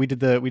differences. But we did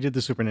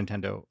the Super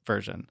Nintendo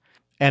version,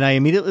 and I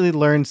immediately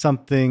learned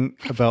something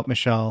about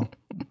Michelle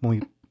when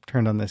we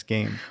turned on this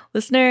game.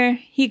 Listener,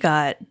 he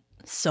got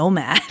so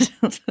mad.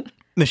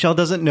 Michelle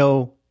doesn't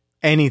know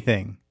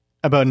anything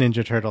about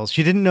Ninja Turtles.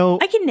 She didn't know.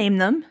 I can name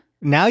them.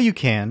 Now you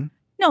can.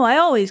 No, I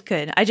always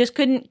could. I just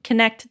couldn't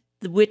connect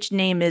which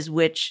name is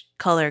which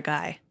color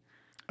guy.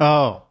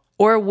 Oh.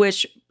 Or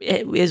which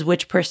is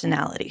which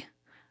personality.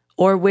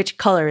 Or which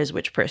color is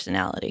which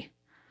personality.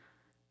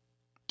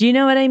 Do you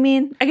know what I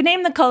mean? I could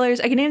name the colors,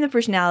 I could name the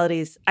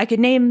personalities, I could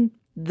name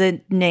the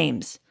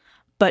names,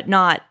 but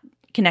not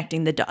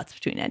connecting the dots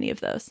between any of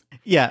those.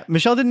 Yeah,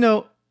 Michelle didn't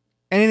know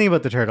anything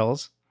about the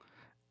Turtles,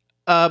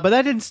 but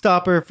that didn't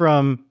stop her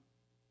from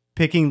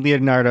picking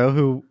Leonardo,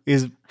 who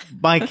is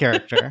my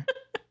character.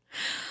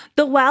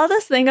 The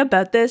wildest thing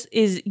about this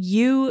is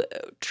you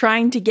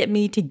trying to get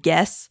me to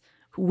guess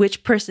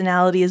which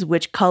personality is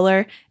which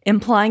color,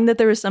 implying that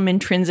there was some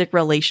intrinsic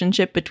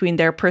relationship between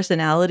their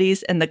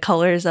personalities and the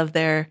colors of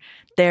their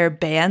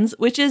bands,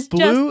 which is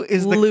blue just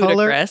is the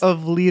ludicrous. Color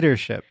of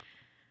leadership.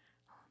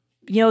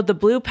 The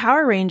blue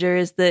Power Ranger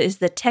is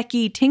the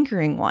techie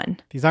tinkering one.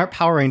 These aren't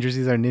Power Rangers;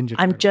 these are Ninja Turtles.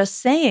 I'm just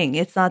saying,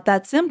 it's not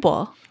that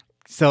simple.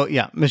 So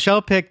yeah,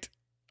 Michelle picked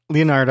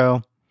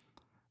Leonardo.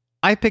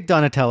 I picked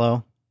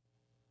Donatello.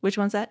 Which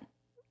one's that?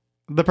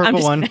 The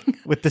purple one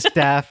with the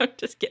staff. I'm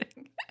just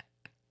kidding.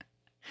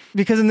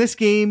 Because in this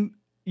game,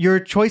 your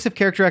choice of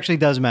character actually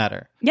does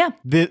matter. Yeah.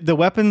 The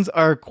weapons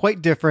are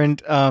quite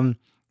different.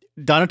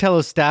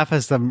 Donatello's staff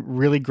has some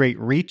really great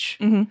reach,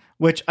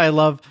 which I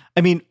love.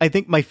 I mean, I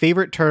think my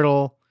favorite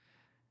turtle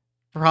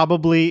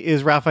probably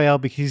is Raphael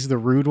because he's the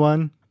rude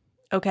one.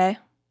 Okay.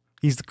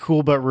 He's the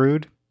cool but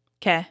rude.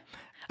 Okay.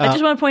 I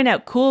just want to point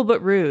out, cool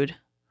but rude.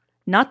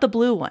 Not the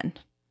blue one.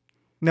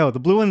 No, the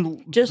blue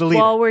one. Just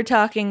while we're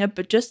talking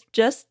about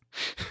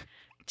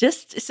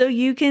just so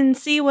you can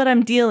see what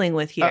I'm dealing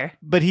with here.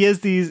 But he has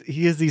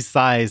these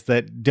thighs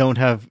that don't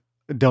have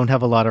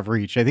a lot of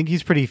reach. I think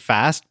he's pretty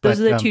fast. Those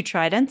are the 2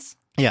 tridents?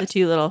 Yeah. The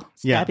 2 little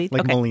stabbies? Yeah,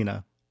 like okay.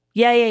 Molina.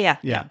 Yeah.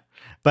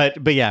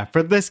 But yeah,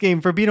 for this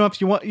game, for beat 'em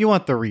ups, you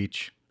want the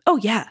reach. Oh,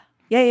 yeah.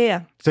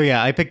 Yeah. So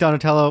yeah, I picked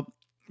Donatello.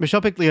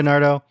 Michelle picked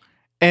Leonardo.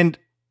 And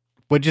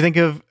what'd you think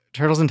of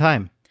Turtles in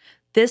Time?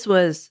 This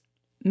was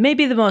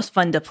maybe the most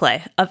fun to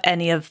play of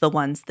any of the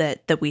ones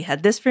that we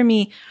had. This, for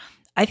me,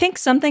 I think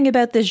something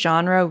about this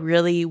genre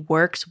really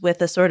works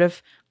with a sort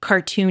of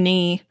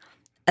cartoony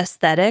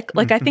aesthetic.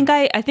 Like, I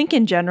think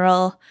in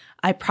general,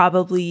 I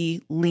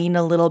probably lean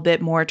a little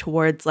bit more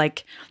towards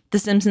like The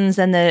Simpsons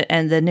and the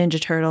Ninja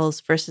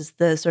Turtles versus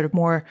the sort of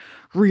more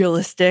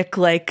realistic,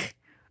 like,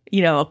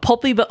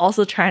 pulpy, but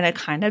also trying to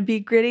kind of be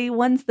gritty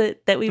ones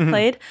that we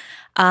played.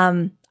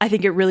 I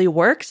think it really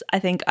works. I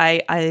think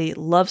I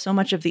love so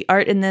much of the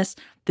art in this.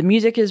 The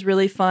music is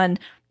really fun.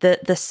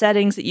 The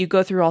settings that you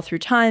go through all through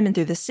time and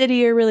through the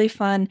city are really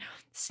fun.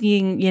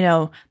 Seeing,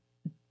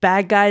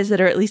 bad guys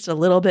that are at least a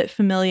little bit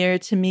familiar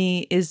to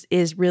me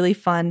is really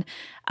fun.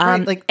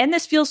 Right, and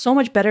this feels so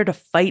much better to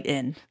fight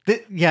in.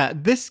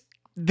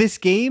 This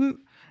game,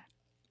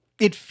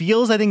 it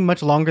feels, I think,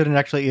 much longer than it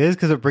actually is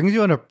because it brings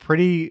you on a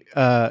pretty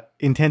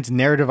intense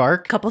narrative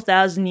arc. Couple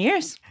thousand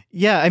years.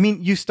 Yeah, I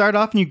mean, you start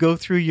off and you go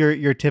through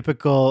your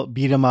typical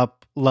beat 'em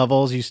up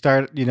levels. You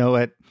start,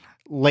 at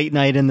late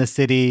night in the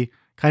city,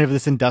 kind of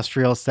this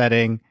industrial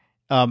setting.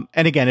 And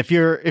again, if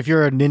you're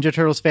a Ninja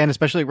Turtles fan,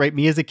 especially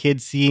me as a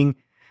kid, seeing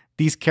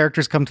these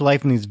characters come to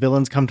life and these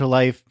villains come to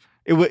life,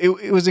 it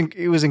was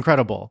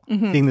incredible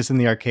seeing this in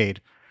the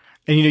arcade.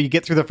 And you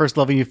get through the first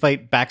level, you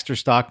fight Baxter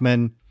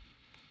Stockman,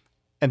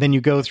 and then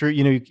you go through,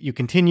 you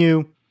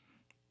continue.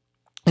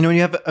 And when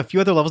you have a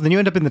few other levels, then you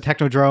end up in the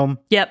Technodrome.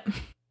 Yep.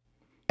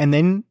 And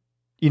then,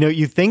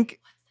 you think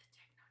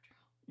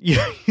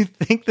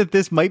that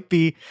this might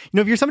be,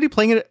 if you're somebody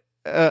playing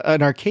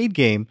an arcade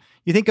game,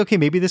 you think, okay,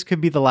 maybe this could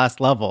be the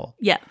last level.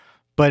 Yeah.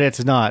 But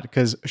it's not,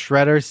 because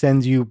Shredder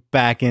sends you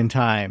back in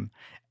time,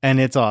 and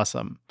it's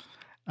awesome.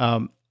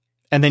 And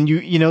then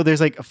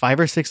there's like 5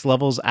 or 6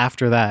 levels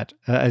after that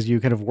as you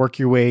kind of work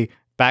your way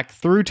back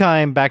through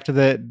time, back through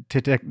the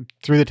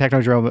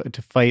Technodrome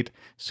to fight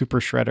Super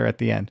Shredder at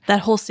the end.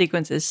 That whole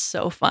sequence is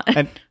so fun.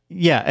 And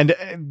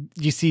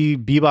you see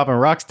Bebop and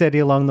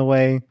Rocksteady along the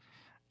way.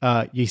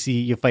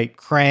 You fight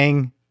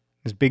Krang,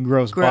 his big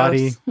gross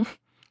body.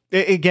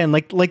 Again,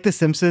 like The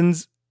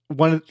Simpsons,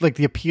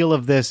 the appeal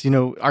of this,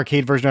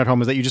 arcade version at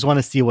home is that you just want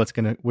to see what's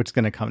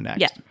gonna come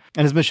next. Yeah.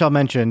 And as Michelle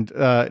mentioned,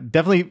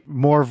 definitely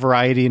more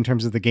variety in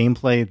terms of the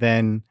gameplay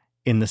than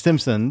in The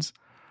Simpsons.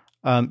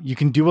 You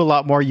can do a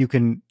lot more. You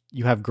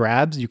have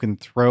grabs. You can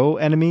throw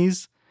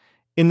enemies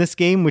in this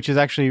game, which is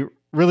actually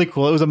really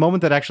cool. It was a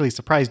moment that actually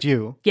surprised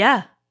you.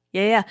 Yeah.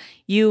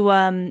 You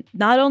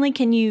not only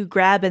can you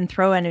grab and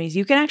throw enemies,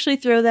 you can actually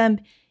throw them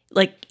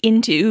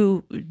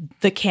into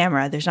the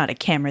camera. There's not a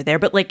camera there,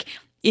 but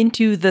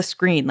into the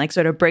screen,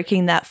 sort of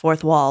breaking that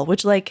fourth wall,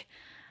 which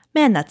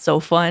man, that's so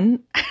fun.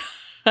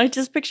 I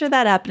just picture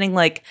that happening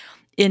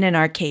in an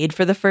arcade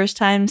for the first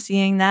time,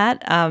 seeing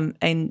that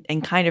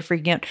and kind of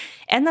freaking out.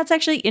 And that's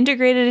actually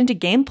integrated into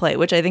gameplay,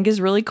 which I think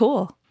is really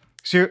cool.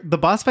 So the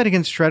boss fight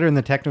against Shredder in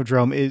the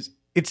Technodrome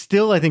it's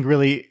still, I think,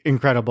 really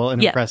incredible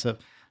and impressive.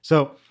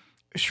 So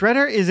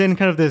Shredder is in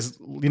kind of this,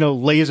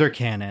 laser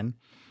cannon,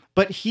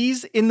 but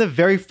he's in the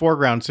very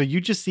foreground. So you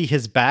just see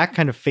his back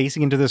kind of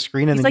facing into the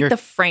screen. And he's then the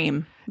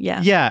frame.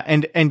 Yeah. Yeah.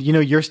 And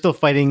you're still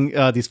fighting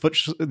these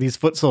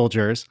foot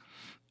soldiers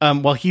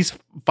while he's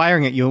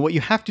firing at you. And what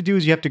you have to do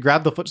is you have to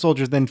grab the foot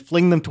soldiers, then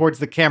fling them towards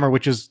the camera,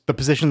 which is the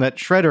position that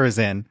Shredder is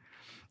in,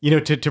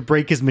 to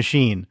break his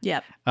machine.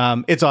 Yep.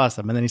 It's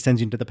awesome. And then he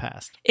sends you into the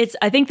past.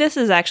 I think this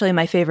is actually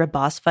my favorite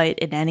boss fight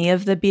in any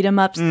of the beat 'em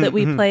ups that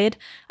we played.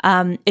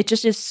 It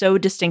just is so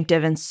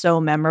distinctive and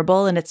so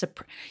memorable. And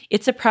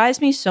it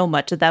surprised me so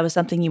much that was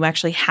something you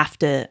actually have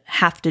to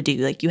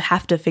do. You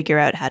have to figure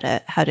out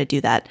how to do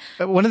that.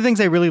 One of the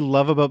things I really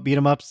love about beat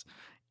 'em ups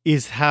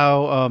is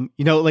how,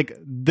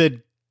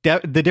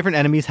 the different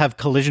enemies have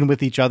collision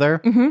with each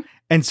other. Mm-hmm.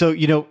 And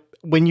so,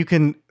 when you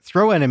can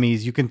throw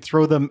enemies, you can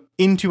throw them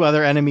into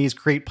other enemies,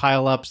 create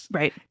pile-ups.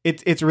 Right.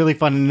 It's really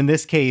fun. And in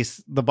this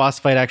case, the boss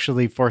fight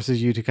actually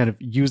forces you to kind of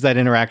use that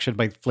interaction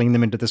by flinging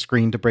them into the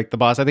screen to break the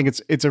boss. I think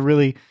it's a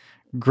really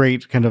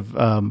great kind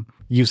of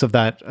use of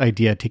that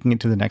idea, taking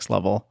it to the next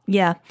level.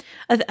 Yeah.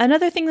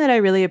 Another thing that I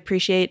really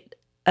appreciate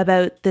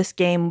about this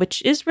game,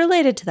 which is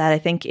related to that, I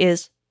think,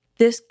 is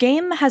this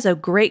game has a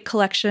great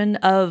collection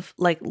of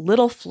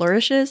little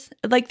flourishes.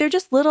 They're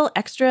just little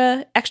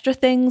extra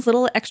things,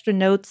 little extra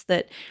notes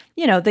that,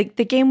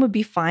 the game would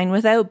be fine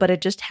without, but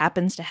it just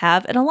happens to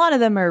have. And a lot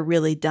of them are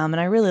really dumb. And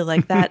I really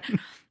like that.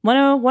 One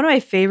of my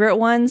favorite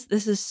ones,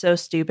 this is so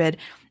stupid.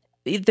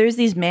 There's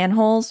these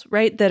manholes,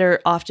 right, that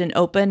are often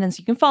open. And so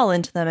you can fall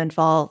into them and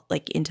fall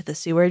into the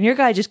sewer. And your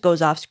guy just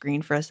goes off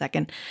screen for a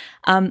second.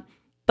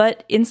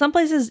 But in some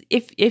places,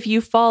 if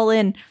you fall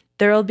in,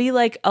 there'll be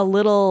a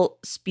little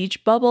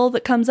speech bubble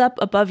that comes up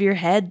above your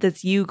head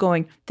that's you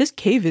going, "This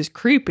cave is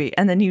creepy,"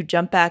 and then you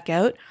jump back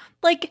out.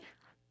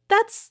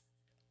 That's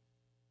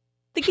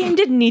the game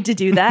didn't need to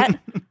do that.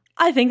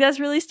 I think that's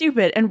really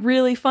stupid and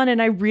really fun,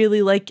 and I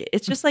really like it.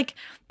 It's just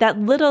that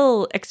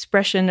little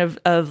expression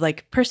of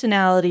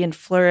personality and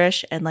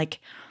flourish and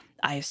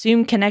I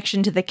assume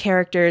connection to the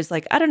characters.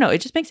 I don't know,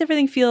 it just makes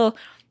everything feel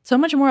so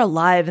much more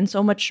alive and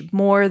so much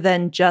more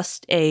than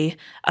just a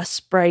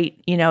sprite,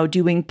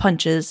 doing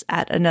punches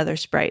at another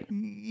sprite.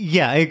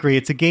 Yeah, I agree.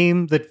 It's a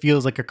game that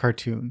feels like a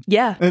cartoon.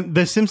 Yeah. And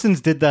The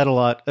Simpsons did that a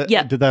lot.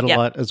 Did that a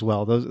lot as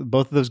well.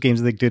 Both of those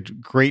games, I think, did a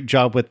great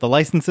job with the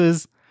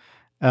licenses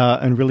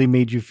and really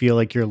made you feel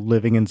like you're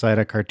living inside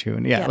a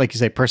cartoon. Yeah, like you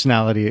say,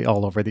 personality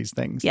all over these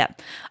things. Yeah.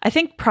 I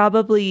think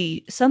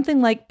probably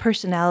something like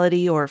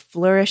personality or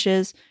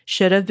flourishes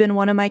should have been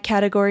one of my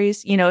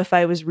categories. If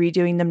I was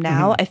redoing them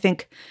now, I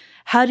think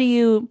how do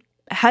you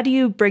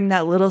bring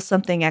that little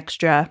something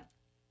extra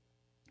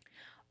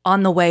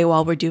on the way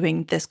while we're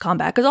doing this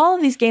combat. Because all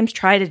of these games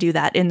try to do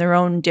that in their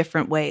own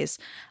different ways.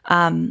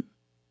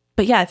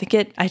 But yeah, I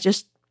think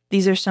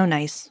these are so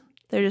nice.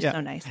 They're just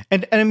so nice.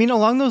 And I mean,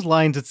 along those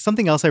lines, it's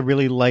something else I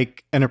really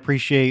like and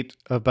appreciate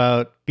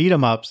about beat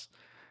 'em ups.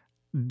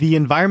 The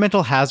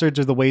environmental hazards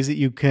are the ways that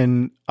you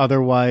can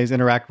otherwise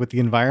interact with the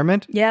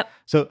environment. Yep.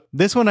 So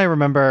this one, I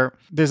remember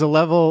there's a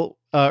level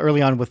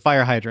early on with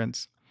fire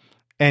hydrants.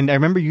 And I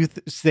remember you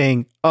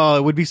saying, oh,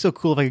 it would be so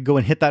cool if I could go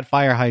and hit that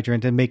fire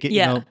hydrant and make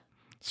it,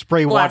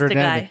 spray water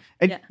down.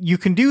 And you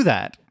can do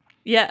that.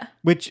 Yeah.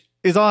 Which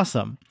is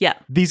awesome. Yeah.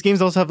 These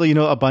games also have,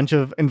 a bunch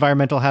of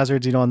environmental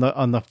hazards, on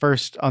the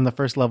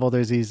first level,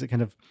 there's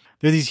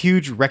these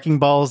huge wrecking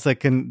balls that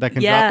can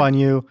drop on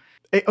you.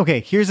 Okay,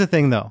 here's the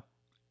thing though.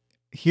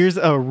 Here's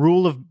a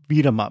rule of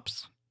beat 'em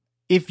ups.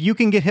 If you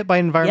can get hit by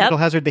an environmental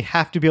hazard, they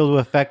have to be able to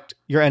affect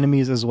your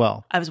enemies as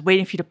well. I was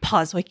waiting for you to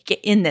pause so I could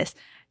get in this.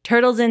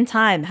 Turtles in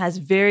Time has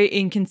very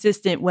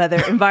inconsistent weather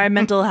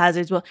environmental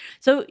hazards. Well,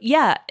 so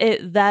yeah,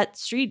 that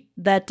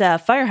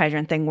fire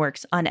hydrant thing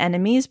works on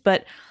enemies,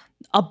 but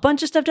a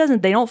bunch of stuff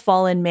doesn't. They don't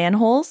fall in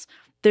manholes.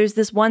 There's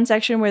this one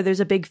section where there's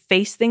a big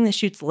face thing that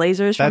shoots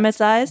lasers from its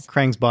eyes.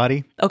 Krang's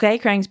body. Okay,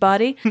 Krang's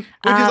body. Which is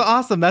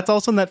awesome. That's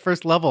also in that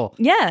first level.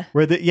 Yeah.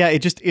 Where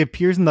it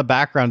appears in the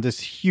background,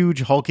 this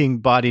huge hulking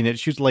body, and it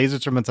shoots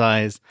lasers from its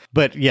eyes.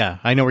 But yeah,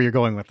 I know where you're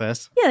going with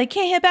this. Yeah, they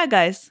can't hit bad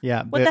guys.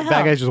 Yeah. What the hell?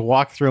 Bad guys just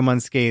walk through them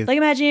unscathed. Like,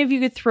 imagine if you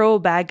could throw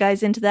bad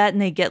guys into that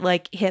and they get,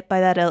 hit by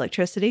that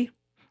electricity.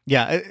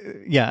 Yeah.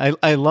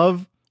 I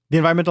love the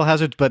environmental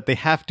hazards, but they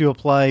have to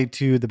apply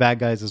to the bad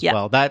guys as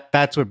well.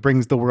 That's what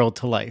brings the world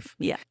to life.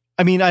 Yeah.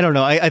 I mean, I don't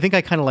know. I think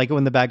I kind of like it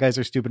when the bad guys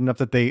are stupid enough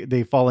that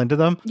they fall into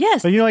them.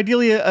 Yes. But,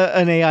 ideally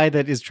an AI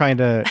that is trying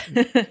to,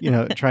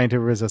 trying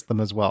to resist them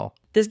as well.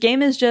 This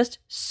game is just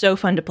so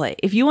fun to play.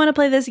 If you want to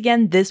play this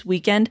again this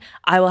weekend,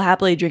 I will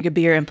happily drink a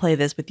beer and play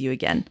this with you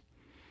again.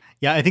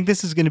 Yeah, I think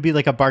this is going to be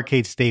like a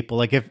barcade staple.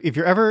 Like if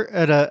you're ever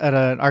at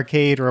an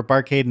arcade or a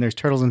barcade and there's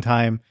Turtles in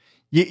Time,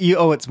 you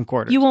owe it some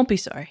quarters. You won't be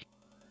sorry.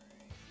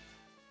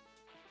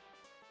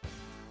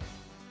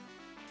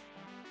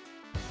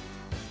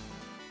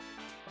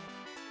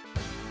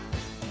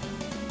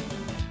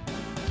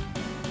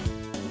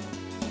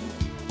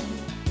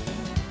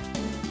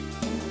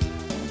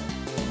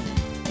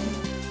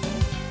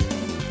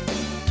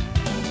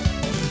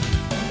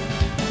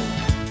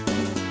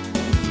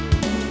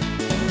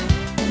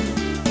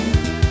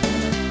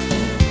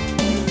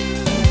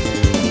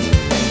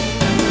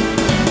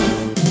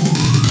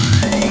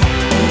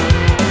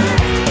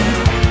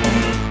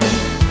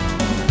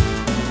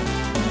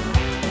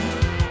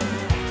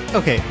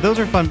 Okay, those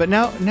are fun, but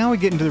now we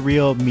get into the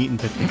real meat and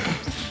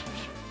potatoes.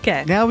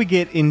 Okay. Now we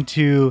get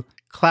into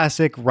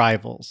classic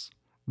rivals,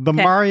 the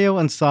Mario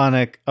and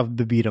Sonic of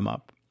the beat 'em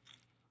up.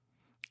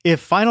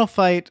 If Final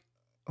Fight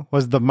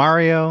was the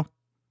Mario,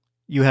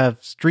 you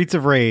have Streets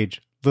of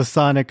Rage, the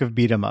Sonic of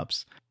beat 'em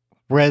ups.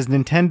 Whereas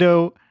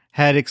Nintendo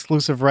had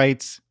exclusive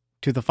rights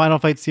to the Final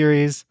Fight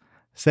series,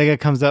 Sega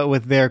comes out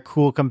with their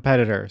cool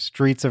competitor,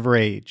 Streets of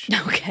Rage.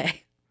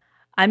 Okay.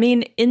 I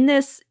mean, in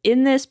this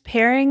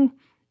pairing,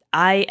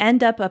 I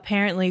end up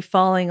apparently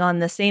falling on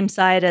the same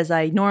side as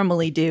I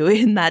normally do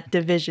in that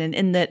division,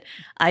 in that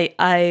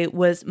I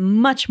was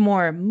much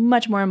more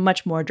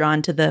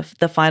drawn to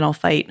the Final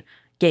Fight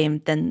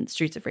game than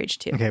Streets of Rage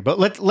 2. Okay, but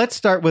let's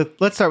start with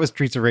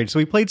Streets of Rage. So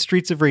we played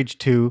Streets of Rage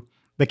 2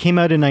 that came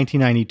out in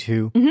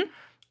 1992. Mm-hmm.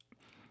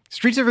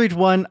 Streets of Rage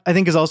 1, I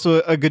think, is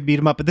also a good beat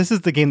 'em up, but this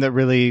is the game that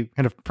really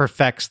kind of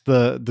perfects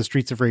the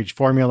Streets of Rage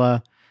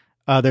formula.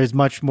 There's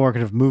much more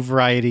kind of move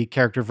variety,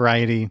 character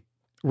variety.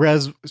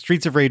 Whereas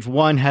Streets of Rage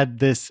 1 had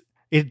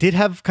it did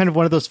have kind of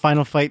one of those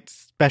Final Fight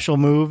special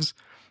moves,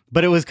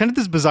 but it was kind of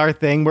this bizarre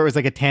thing where it was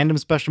like a tandem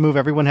special move.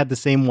 Everyone had the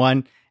same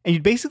one. And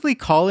you'd basically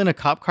call in a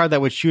cop car that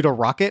would shoot a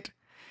rocket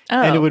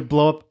and it would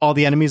blow up all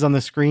the enemies on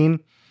the screen.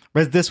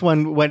 Whereas this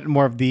one went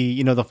more of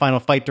the, the Final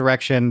Fight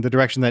direction, the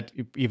direction that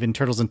even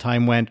Turtles in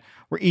Time went,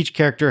 where each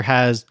character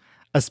has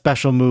a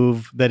special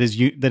move that is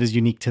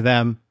unique to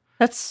them.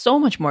 That's so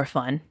much more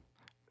fun.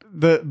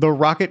 The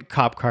rocket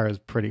cop car is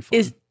pretty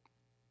fun.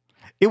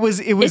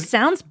 It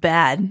sounds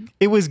bad.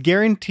 It was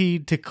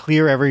guaranteed to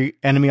clear every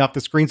enemy off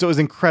the screen, so it was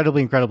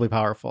incredibly, incredibly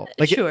powerful.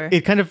 Sure.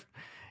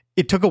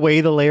 It took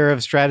away the layer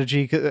of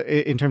strategy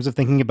in terms of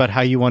thinking about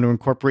how you want to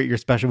incorporate your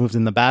special moves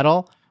in the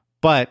battle.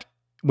 But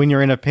when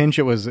you're in a pinch,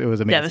 it was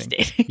amazing.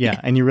 Devastating.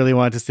 Yeah, and you really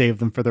wanted to save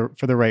them for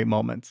the right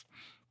moments.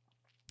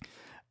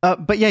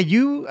 But yeah,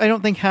 I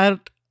don't think had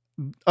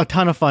a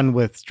ton of fun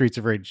with Streets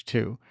of Rage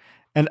 2.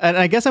 And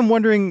I guess I'm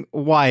wondering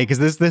why,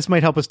 because this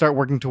might help us start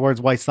working towards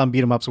why some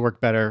beat 'em ups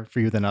work better for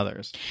you than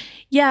others.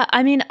 Yeah,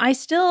 I mean, I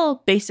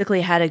still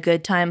basically had a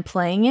good time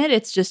playing it.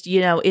 It's just,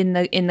 in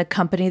the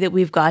company that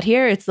we've got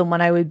here, it's the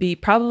one I would be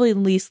probably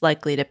least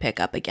likely to pick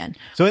up again.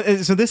 So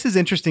this is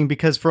interesting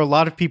because for a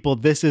lot of people,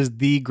 this is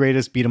the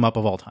greatest beat 'em up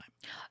of all time.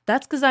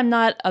 That's because I'm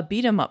not a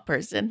beat 'em up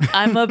person.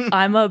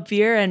 I'm a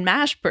beer and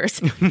mash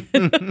person.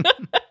 And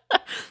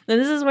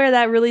this is where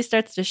that really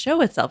starts to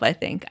show itself, I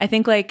think. I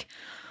think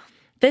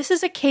This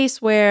is a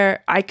case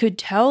where I could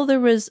tell there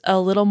was a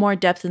little more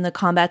depth in the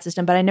combat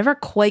system, but I never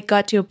quite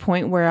got to a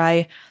point where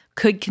I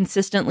could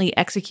consistently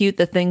execute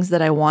the things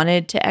that I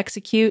wanted to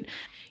execute.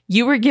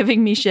 You were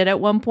giving me shit at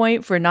one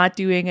point for not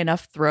doing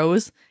enough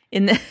throws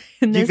in this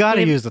You got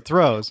to game. use the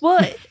throws.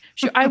 Well,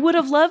 sure, I would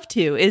have loved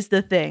to, is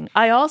the thing.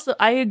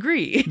 I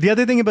agree. The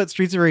other thing about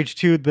Streets of Rage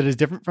 2 that is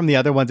different from the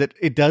other ones,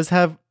 it does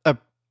have a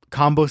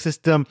combo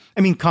system.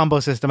 I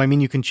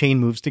mean, you can chain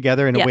moves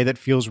together in a way that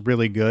feels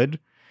really good.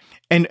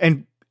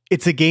 And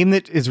it's a game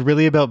that is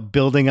really about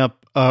building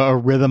up a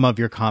rhythm of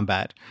your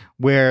combat,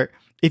 where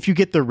if you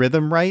get the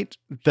rhythm right,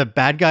 the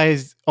bad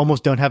guys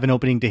almost don't have an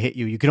opening to hit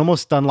you. You can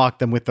almost stun lock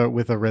them with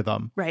a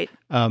rhythm. Right.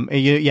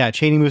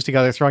 Chaining moves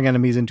together, throwing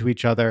enemies into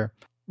each other.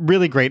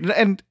 Really great.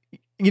 And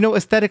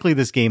aesthetically,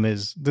 this game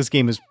is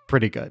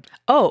pretty good.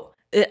 Oh,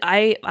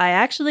 I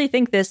actually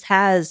think this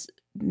has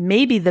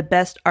maybe the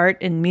best art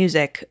and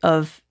music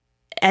of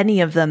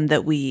any of them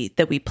that we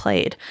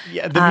played.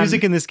 Yeah, the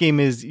music in this game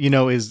is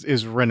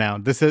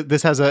renowned. This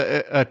has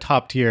a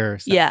top tier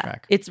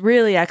soundtrack. It's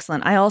really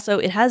excellent.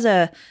 It has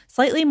a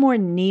slightly more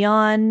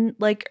neon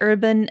like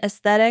urban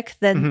aesthetic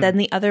than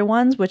the other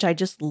ones, which I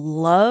just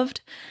loved.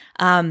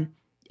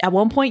 At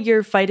one point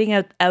you're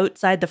fighting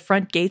outside the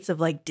front gates of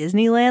like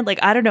Disneyland.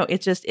 Like, I don't know,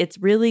 it's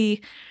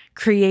really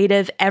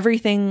creative.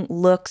 Everything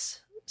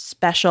looks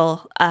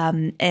special.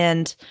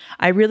 And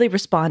I really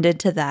responded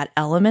to that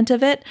element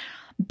of it.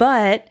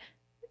 But,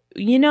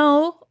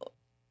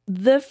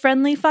 the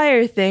friendly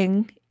fire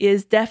thing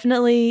is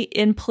definitely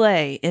in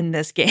play in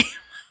this game.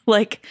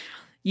 Like,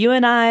 you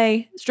and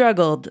I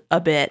struggled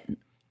a bit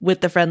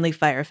with the friendly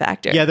fire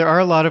factor. Yeah, there are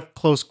a lot of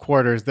close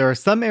quarters. There are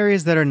some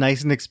areas that are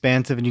nice and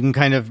expansive and you can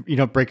kind of,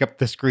 break up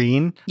the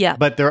screen. Yeah.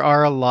 But there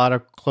are a lot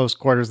of close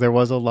quarters. There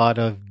was a lot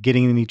of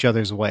getting in each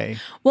other's way.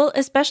 Well,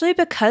 especially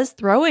because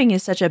throwing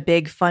is such a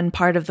big, fun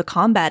part of the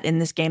combat in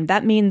this game.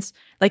 That means,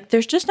 like,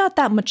 there's just not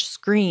that much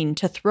screen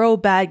to throw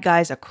bad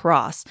guys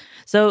across.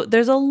 So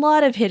there's a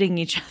lot of hitting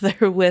each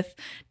other with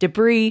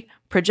debris,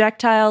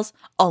 projectiles,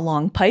 a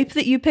long pipe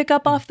that you pick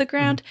up off the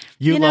ground.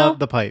 You love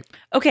the pipe.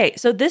 Okay,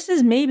 so this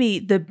is maybe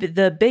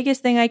the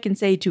biggest thing I can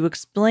say to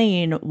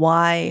explain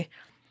why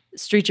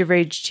Streets of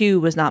Rage 2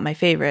 was not my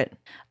favorite.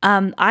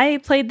 I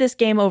played this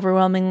game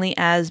overwhelmingly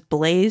as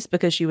Blaze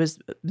because she was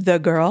the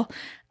girl.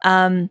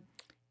 And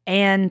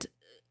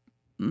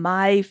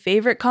my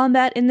favorite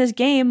combat in this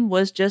game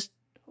was just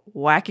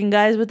whacking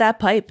guys with that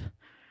pipe.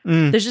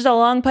 There's just a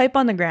long pipe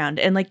on the ground.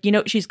 And like,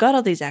 she's got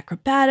all these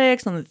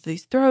acrobatics and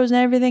these throws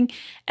and everything.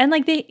 And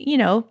like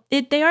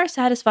they are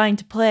satisfying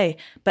to play.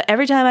 But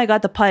every time I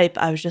got the pipe,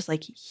 I was just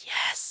like,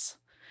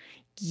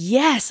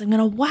 yes, I'm going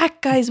to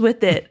whack guys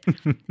with it.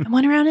 I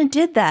went around and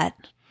did that.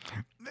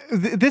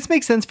 This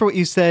makes sense for what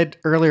you said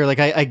earlier.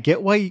 Like, I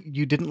get why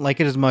you didn't like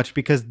it as much,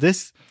 because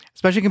this,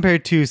 especially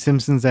compared to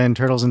Simpsons and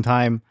Turtles in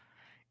Time,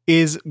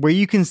 is where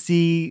you can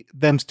see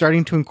them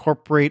starting to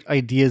incorporate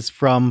ideas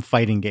from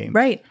fighting games.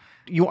 Right.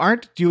 You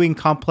aren't doing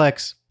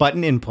complex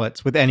button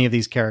inputs with any of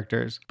these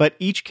characters, but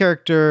each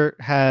character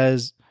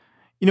has,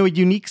 a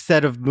unique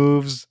set of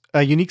moves,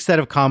 a unique set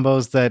of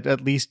combos that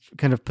at least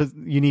kind of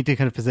you need to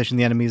kind of position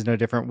the enemies in a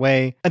different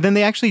way. And then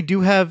they actually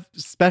do have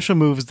special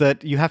moves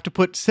that you have to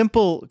put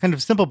simple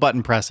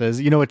button presses.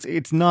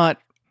 It's not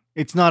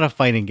a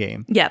fighting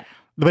game. Yeah.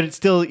 But it's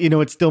still,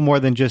 it's still more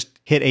than just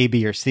hit A,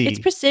 B, or C. It's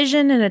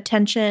precision and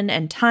attention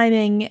and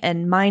timing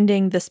and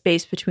minding the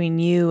space between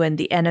you and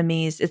the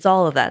enemies. It's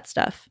all of that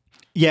stuff.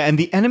 Yeah, and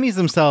the enemies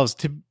themselves,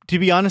 to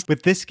be honest,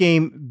 with this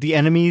game, the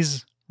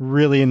enemies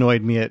really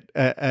annoyed me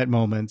at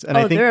moments. And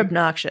I think they're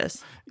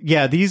obnoxious.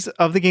 Yeah, these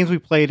of the games we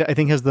played, I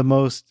think has the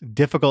most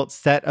difficult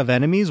set of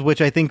enemies,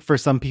 which I think for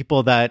some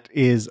people that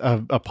is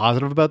a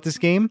positive about this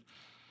game.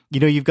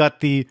 You've got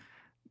the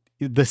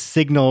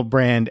Signal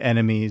brand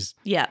enemies,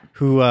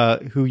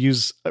 who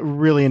use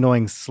really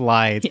annoying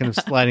slides, kind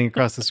of sliding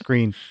across the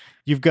screen.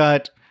 You've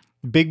got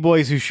big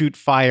boys who shoot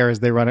fire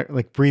as they run,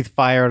 like breathe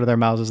fire out of their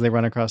mouths as they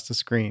run across the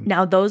screen.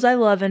 Now, those I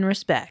love and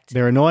respect.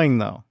 They're annoying,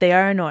 though. They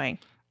are annoying.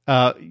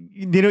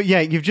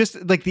 You've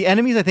just, like, the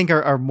enemies, I think,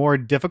 are more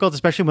difficult,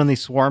 especially when they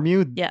swarm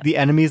you. Yeah. The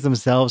enemies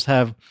themselves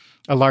have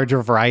a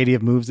larger variety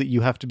of moves that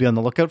you have to be on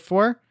the lookout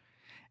for.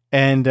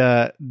 And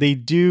they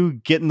do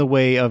get in the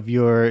way of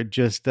your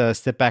just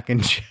sit back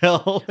and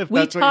chill.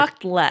 We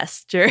talked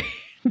less during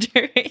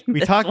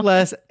We talked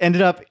less,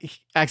 ended up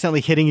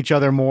accidentally hitting each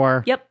other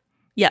more. Yep.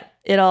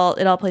 It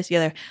all plays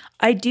together.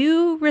 I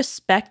do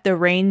respect the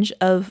range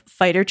of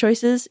fighter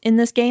choices in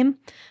this game.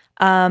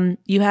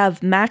 You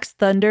have Max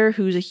Thunder,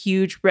 who's a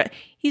huge...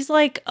 he's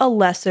like a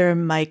lesser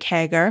Mike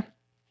Hagar.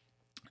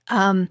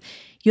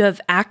 You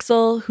have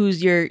Axel,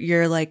 who's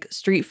your like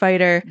street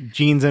fighter.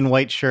 Jeans and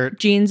white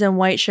shirt.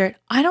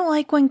 I don't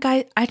like when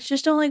guys... I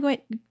just don't like when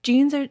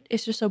jeans are...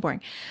 It's just so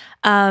boring.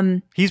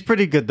 He's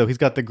pretty good, though. He's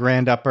got the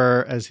grand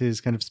upper as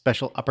his kind of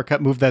special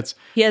uppercut move.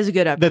 He has a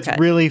good uppercut. That's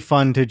really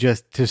fun to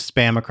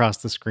spam across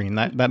the screen.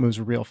 That move's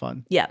real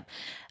fun. Yeah.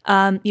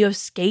 You have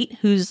Skate,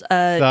 who's...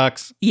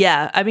 Sucks.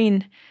 Yeah, I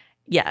mean...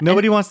 Yeah.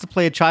 Nobody wants to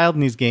play a child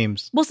in these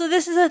games. Well, so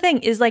this is the thing,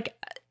 is like...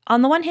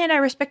 on the one hand, I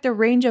respect the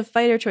range of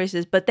fighter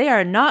choices, but they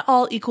are not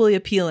all equally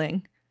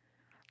appealing.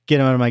 Get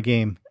him out of my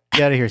game.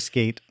 Get out of here,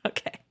 Skate.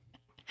 Okay.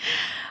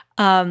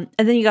 And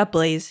then you got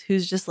Blaze,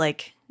 who's just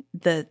like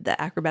the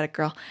acrobatic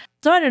girl.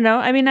 So I don't know.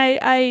 I mean,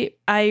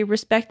 I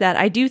respect that.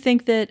 I do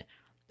think that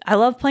I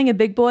love playing a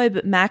big boy,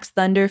 but Max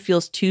Thunder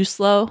feels too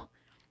slow.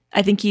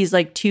 I think he's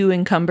like too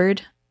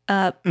encumbered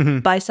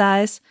by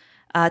size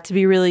to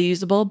be really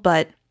usable,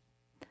 but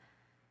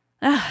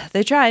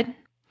they tried.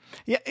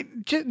 Yeah,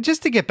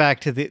 just to get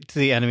back to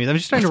the enemies. I'm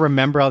just trying to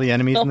remember all the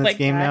enemies in this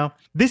game now.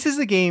 This is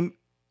a game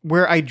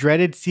where I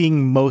dreaded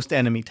seeing most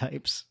enemy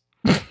types.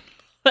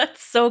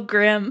 That's so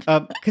grim.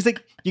 Because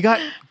like you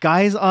got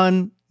guys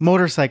on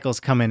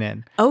motorcycles coming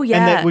in. Oh yeah,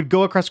 and that would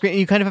go across screen, and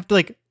you kind of have to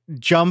like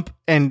jump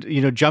and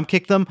jump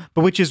kick them,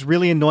 but which is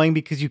really annoying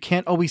because you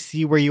can't always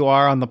see where you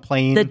are on the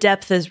plane. The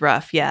depth is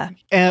rough. Yeah.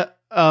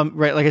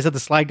 Right, like I said, the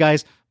slide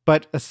guys,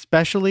 but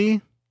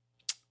especially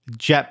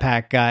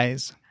jetpack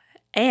guys,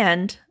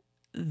 and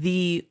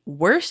the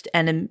worst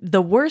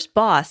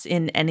boss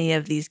in any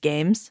of these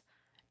games.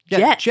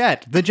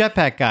 Jet, the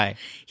jetpack guy.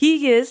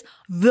 He is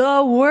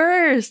the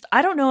worst.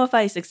 I don't know if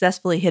I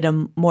successfully hit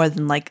him more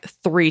than like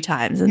 3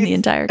 times in the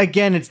entire game.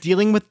 Again, it's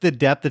dealing with the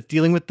depth, it's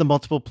dealing with the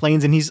multiple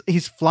planes, and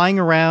he's flying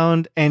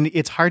around, and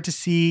it's hard to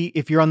see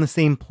if you're on the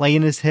same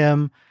plane as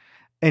him,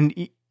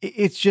 and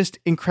it's just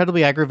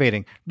incredibly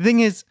aggravating. The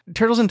thing is,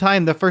 Turtles in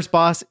Time, the first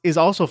boss, is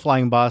also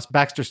flying boss,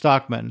 Baxter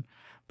Stockman,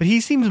 but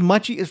he seems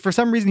for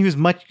some reason, he was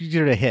much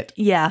easier to hit.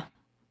 Yeah.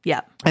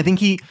 I think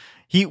he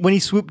when he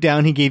swooped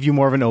down, he gave you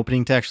more of an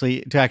opening to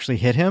actually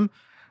hit him.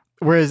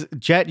 Whereas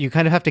Jet, you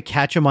kind of have to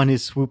catch him on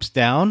his swoops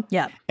down.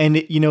 Yeah. And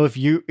if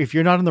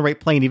you're not on the right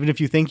plane, even if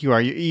you think you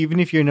are, even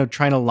if you're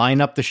trying to line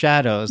up the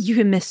shadows, you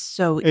can miss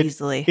so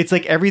easily. It's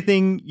like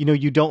everything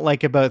you don't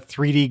like about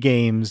 3D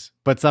games,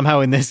 but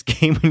somehow in this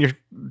game when you're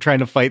trying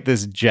to fight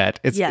this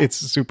Jet, it's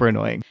super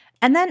annoying.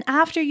 And then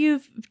after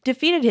you've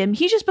defeated him,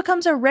 he just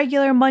becomes a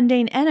regular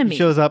mundane enemy. He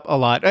shows up a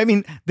lot. I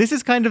mean, this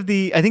is kind of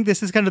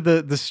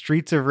the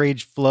Streets of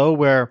Rage flow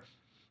where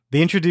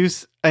they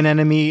introduce an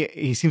enemy,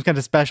 he seems kind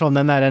of special, and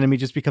then that enemy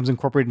just becomes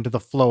incorporated into the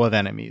flow of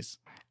enemies.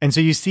 And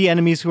so you see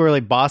enemies who are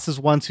like bosses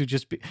once who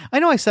just I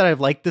know I said I've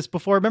liked this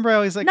before. Remember I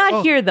was like,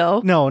 not here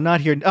though. No, not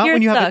here. Not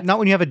when you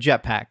have a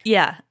jetpack.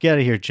 Yeah. Get out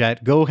of here,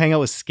 Jet. Go hang out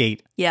with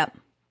Skate. Yeah.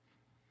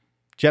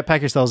 Jetpack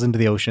yourselves into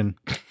the ocean.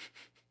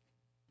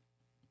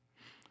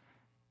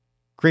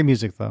 Great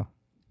music, though.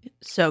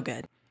 So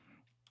good.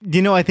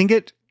 I think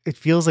it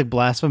feels like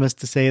blasphemous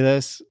to say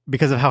this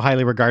because of how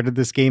highly regarded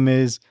this game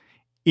is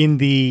in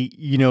the,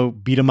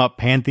 beat 'em up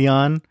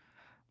pantheon.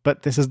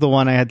 But this is the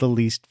one I had the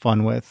least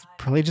fun with.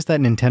 Probably just that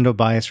Nintendo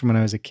bias from when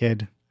I was a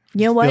kid.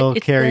 You know what? Still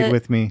carried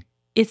with me.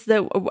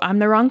 I'm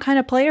the wrong kind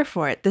of player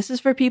for it. This is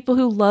for people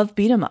who love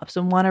beat 'em ups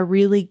and want to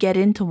really get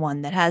into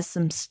one that has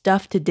some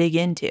stuff to dig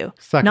into.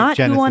 Suck Not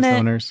Genesis who want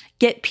owners. to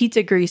get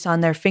pizza grease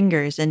on their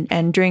fingers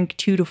and drink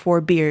 2 to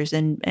 4 beers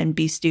and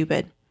be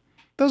stupid.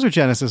 Those are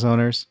Genesis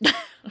owners.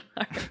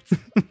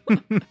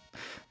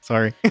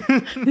 Sorry.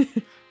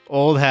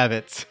 Old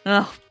habits.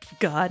 Oh,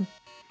 God.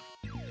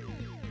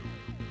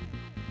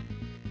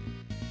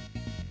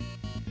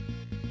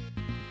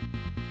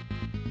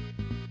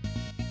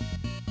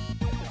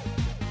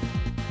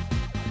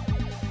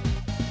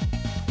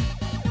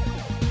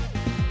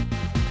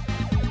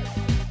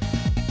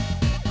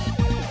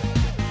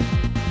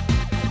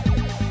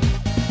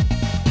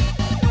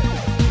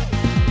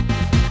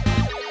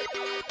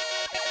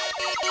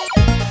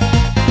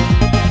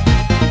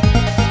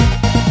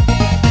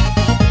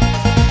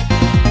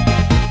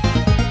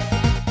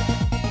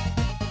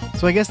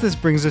 So I guess this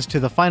brings us to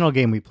the final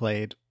game we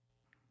played,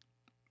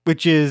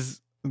 which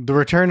is the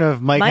return of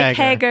Mike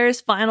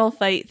Hager's Final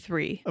Fight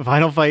 3.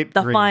 Final Fight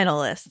 3. The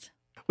finalist.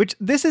 Which,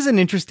 this is an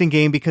interesting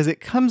game because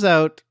it comes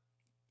out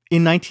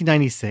in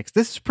 1996.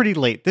 This is pretty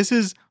late.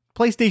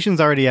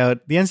 PlayStation's already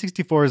out. The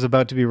N64 is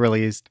about to be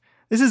released.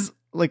 This is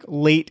like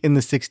late in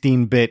the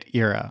 16-bit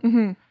era.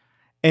 Mm-hmm.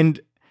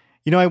 And,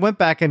 I went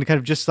back and kind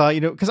of just saw,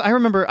 because I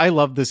remember I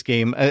loved this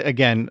game,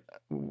 again,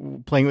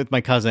 playing with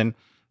my cousin.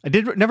 I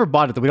never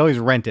bought it, though. We'd always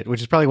rent it, which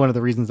is probably one of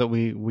the reasons that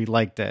we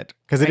liked it.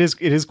 Because it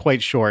is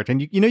quite short.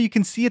 And, you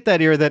can see at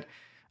that era that,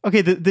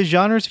 okay, the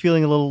genre is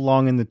feeling a little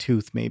long in the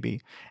tooth,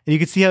 maybe. And you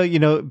can see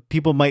how,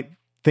 people might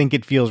think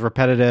it feels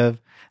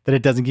repetitive, that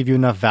it doesn't give you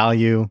enough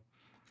value.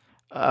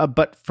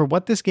 But for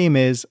what this game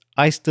is,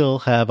 I still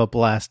have a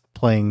blast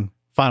playing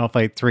Final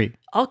Fight 3.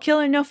 All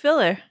killer, no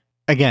filler.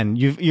 Again,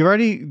 you've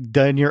already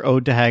done your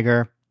ode to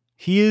Hager.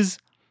 He is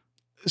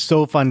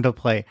so fun to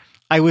play.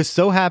 I was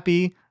so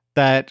happy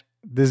that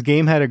this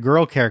game had a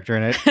girl character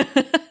in it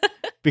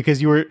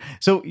because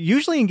so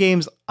usually in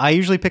games, I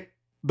usually pick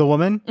the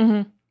woman.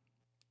 Mm-hmm.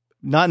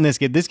 Not in this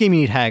game. This game you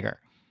need Hager.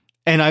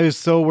 And I was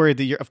so worried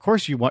that of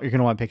course you're going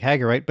to want to pick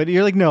Hager, right? But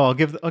you're like, no, I'll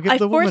give the woman a try. I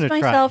forced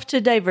myself to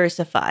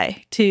diversify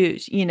to,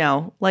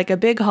 like a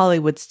big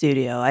Hollywood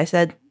studio. I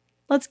said,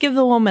 let's give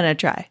the woman a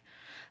try.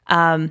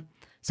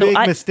 Big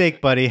mistake,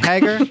 buddy.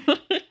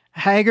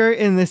 Hager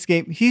in this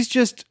game, he's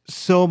just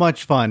so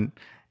much fun.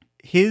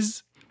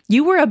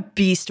 You were a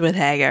beast with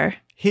Hagar.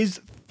 His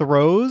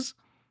throws,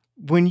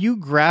 when you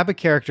grab a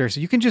character,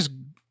 so you can just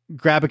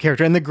grab a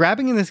character, and the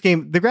grabbing in this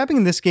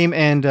game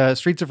and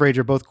Streets of Rage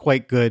are both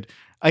quite good.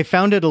 I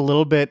found it a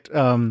little bit, I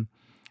don't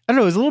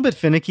know, it was a little bit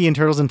finicky in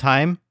Turtles in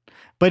Time.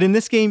 But in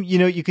this game,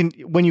 you can,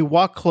 when you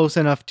walk close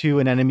enough to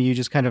an enemy, you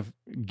just kind of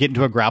get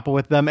into a grapple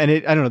with them. And I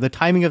don't know, the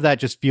timing of that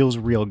just feels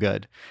real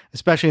good,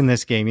 especially in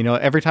this game.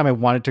 Every time I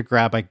wanted to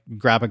grab, I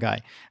grab a guy.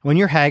 When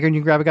you're Hagar and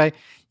you grab a guy,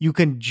 you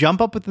can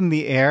jump up within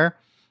the air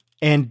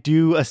and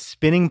do a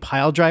spinning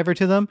pile driver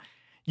to them.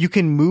 You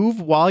can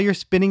move while you're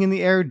spinning in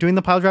the air, doing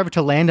the pile driver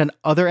to land on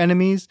other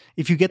enemies.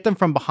 If you get them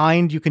from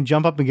behind, you can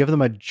jump up and give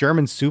them a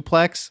German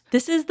suplex.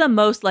 This is the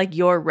most like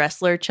your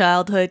wrestler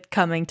childhood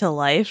coming to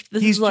life.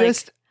 He's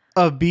just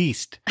a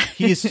beast.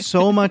 He is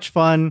so much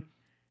fun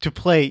to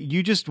play.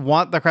 You just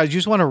want the crowds. You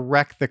just want to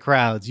wreck the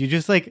crowds. You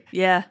just it's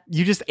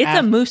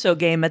a Muso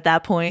game at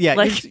that point. Yeah,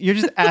 you're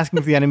just asking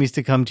for the enemies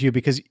to come to you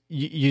because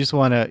you just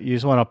want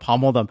to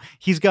pummel them.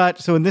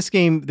 So in this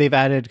game they've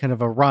added kind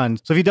of a run.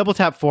 So if you double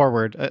tap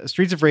forward,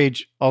 Streets of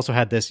Rage also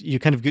had this. You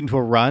kind of get into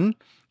a run,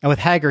 and with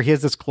Hagar he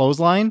has this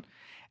clothesline,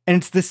 and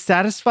it's this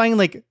satisfying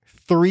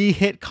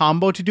 3-hit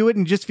combo to do it,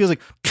 and it just feels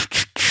like.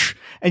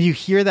 And you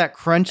hear that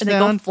crunch and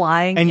sound. They go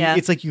flying. And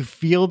it's like you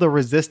feel the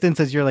resistance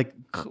as you're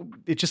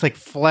it's just like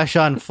flesh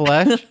on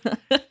flesh.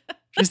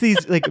 Just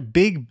these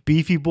big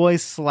beefy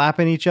boys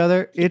slapping each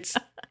other. It's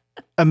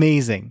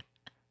amazing.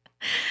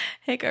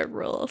 Hagar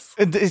rules.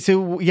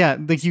 So yeah,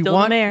 you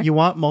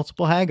want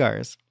multiple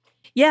Hagars.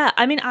 Yeah,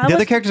 I mean, the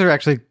other characters are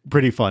actually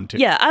pretty fun too.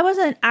 Yeah, I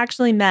wasn't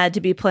actually mad to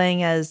be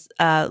playing as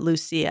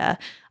Lucia,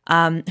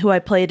 who I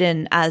played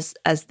in as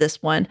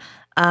this one.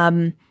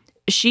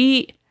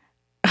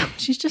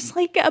 She's just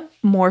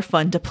more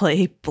fun to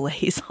play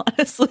Blaze,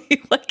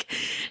 honestly.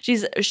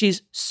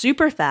 She's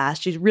super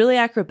fast. She's really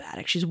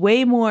acrobatic. She's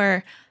way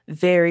more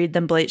varied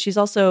than Blaze. She's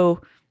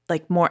also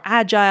more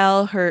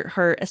agile.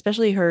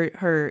 Especially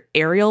her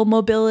aerial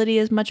mobility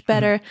is much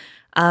better.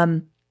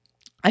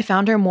 I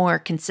found her more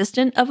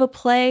consistent of a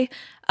play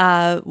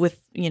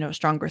with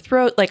stronger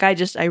throat.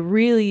 I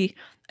really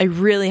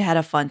had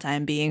a fun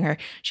time being her.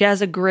 She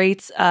has a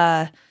great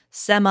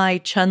semi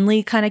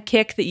Chun-Li kind of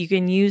kick that you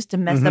can use to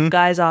mess up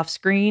guys off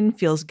screen.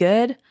 Feels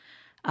good.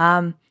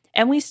 And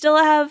we still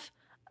have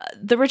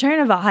the return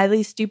of a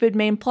highly stupid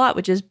main plot,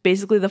 which is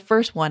basically the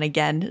first one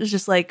again. It's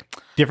just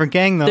different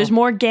gang though. There's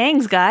more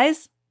gangs,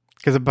 guys.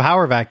 Because of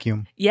power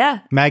vacuum. Yeah.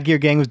 Magyar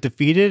gang was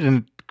defeated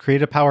and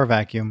created a power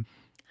vacuum.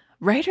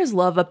 Writers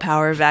love a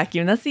power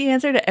vacuum. That's the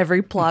answer to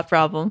every plot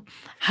problem.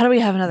 How do we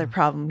have another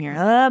problem here?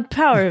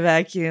 Power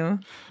vacuum.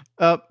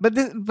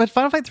 But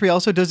Final Fight 3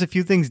 also does a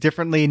few things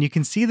differently, and you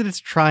can see that it's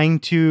trying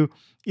to,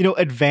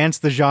 advance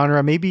the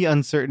genre, maybe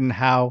uncertain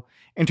how.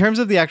 In terms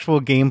of the actual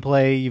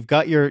gameplay, you've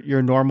got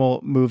your normal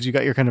moves, you've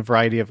got your kind of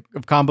variety of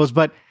combos,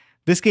 but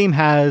this game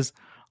has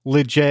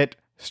legit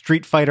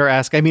Street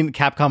Fighter-esque. I mean,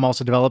 Capcom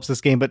also develops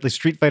this game, but the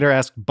Street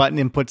Fighter-esque button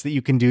inputs that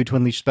you can do to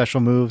unleash special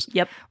moves.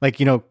 Yep.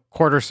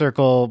 Quarter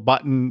circle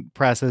button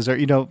presses, or,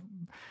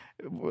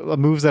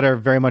 moves that are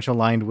very much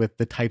aligned with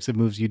the types of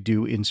moves you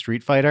do in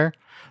Street Fighter.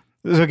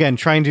 So again,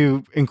 trying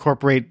to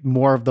incorporate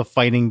more of the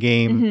fighting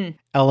game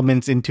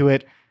elements into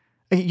it.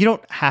 You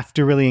don't have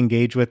to really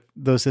engage with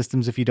those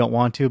systems if you don't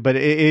want to, but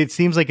it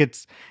seems like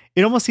it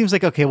almost seems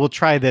like, okay, we'll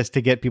try this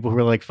to get people who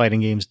really like fighting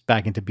games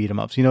back into beat 'em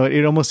ups.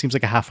 It almost seems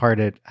like a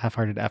half-hearted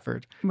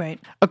effort. Right.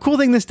 A cool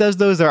thing this does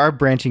though is there are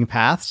branching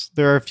paths.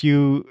 There are a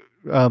few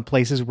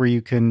places where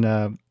you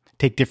can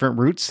take different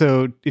routes,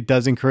 so it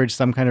does encourage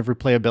some kind of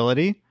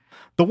replayability.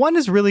 The one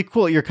is really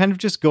cool. You're kind of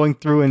just going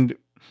through and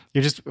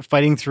you're just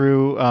fighting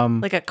through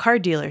like a car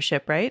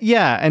dealership, right?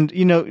 Yeah, and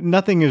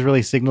nothing is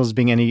really signaled as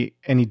being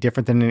any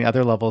different than any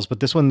other levels.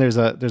 But this one, there's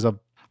a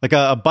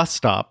bus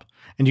stop,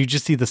 and you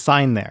just see the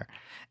sign there.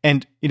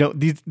 And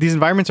these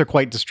environments are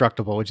quite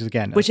destructible, which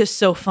is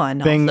so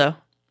fun. Also,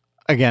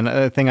 again,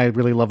 a thing I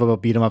really love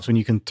about beat 'em ups when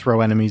you can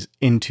throw enemies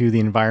into the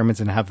environments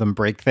and have them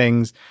break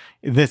things.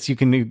 This you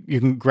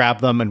can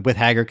grab them, and with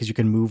Hagar, because you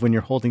can move when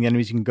you're holding the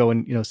enemies, you can go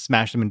and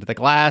smash them into the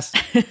glass.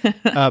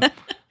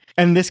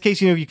 And in this case,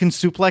 you can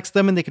suplex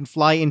them and they can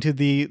fly into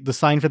the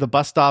sign for the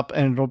bus stop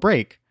and it'll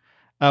break,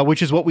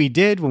 which is what we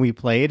did when we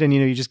played. And,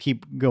 you just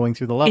keep going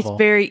through the level. It's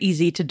very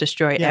easy to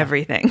destroy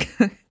everything.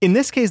 In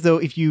this case, though,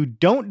 if you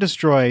don't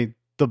destroy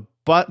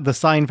the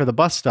sign for the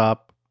bus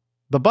stop,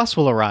 the bus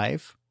will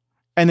arrive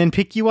and then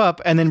pick you up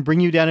and then bring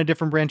you down a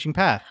different branching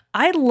path.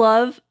 I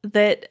love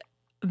that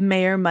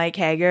Mayor Mike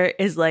Hagar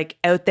is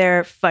out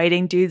there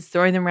fighting dudes,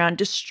 throwing them around,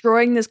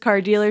 destroying this car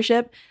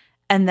dealership.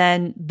 And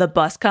then the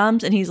bus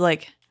comes and he's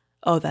like,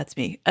 oh, that's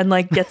me. And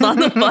gets on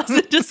the bus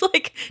and just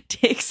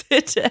takes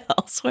it to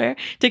elsewhere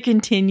to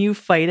continue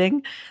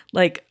fighting.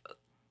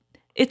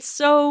 It's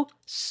so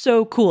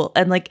cool.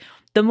 And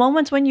the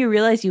moments when you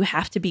realize you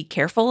have to be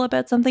careful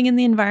about something in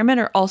the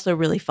environment are also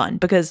really fun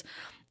because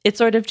it's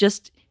sort of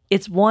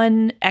it's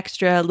one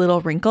extra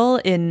little wrinkle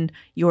in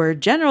your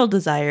general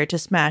desire to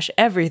smash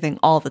everything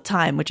all the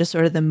time, which is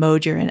sort of the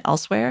mode you're in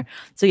elsewhere.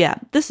 So yeah,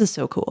 this is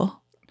so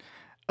cool.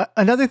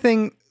 Another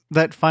thing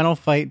that Final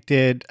Fight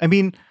did, I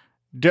mean,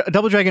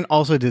 Double Dragon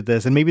also did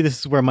this, and maybe this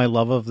is where my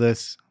love of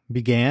this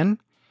began.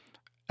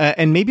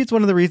 And maybe it's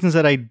one of the reasons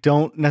that I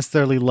don't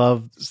necessarily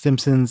love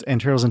Simpsons and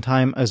Turtles in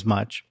Time as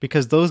much,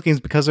 because those games,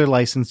 because they're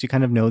licensed, you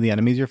kind of know the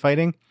enemies you're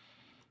fighting.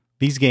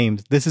 These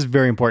games, this is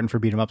very important for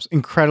beat 'em ups,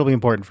 incredibly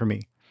important for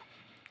me.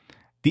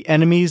 The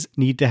enemies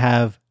need to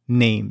have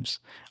names.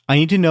 I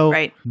need to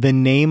know the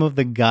name of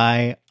the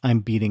guy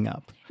I'm beating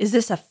up. Is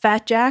this a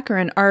Fat Jack or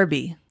an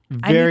Arby?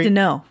 I need to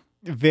know.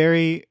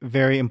 Very,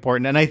 very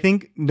important. And I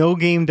think no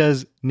game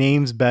does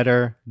names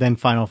better than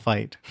Final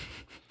Fight.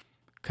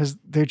 Because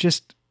they're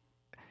just...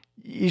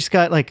 You just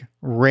got like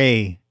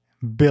Ray,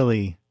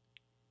 Billy,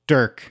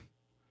 Dirk,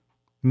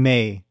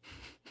 May,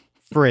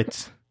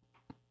 Fritz,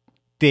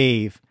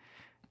 Dave.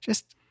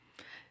 Just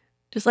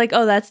like,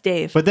 oh, that's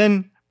Dave. But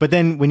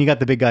then when you got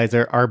the big guys,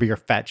 they're Arby or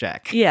Fat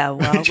Jack. Yeah,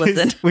 well,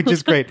 listen. Which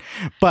is great.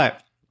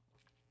 But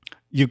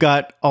you've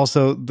got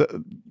also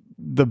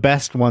the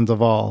best ones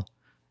of all,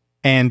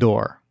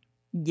 Andor.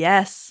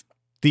 Yes.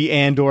 The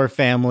Andor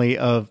family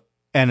of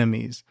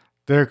enemies.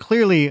 They're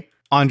clearly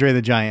Andre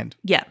the Giant.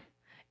 Yeah.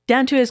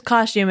 Down to his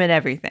costume and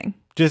everything.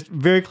 Just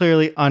very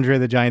clearly Andre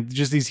the Giant.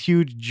 Just these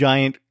huge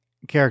giant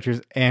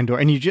characters, Andor.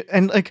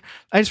 And I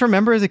just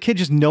remember as a kid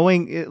just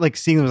knowing, like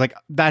seeing them, like,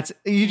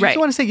 you just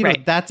want to say, know,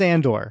 that's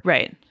Andor.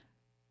 Right.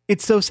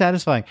 It's so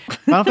satisfying.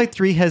 Final Fight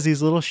 3 has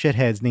these little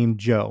shitheads named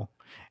Joe.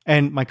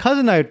 And my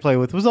cousin I would play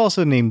with was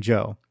also named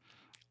Joe.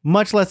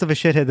 Much less of a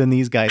shithead than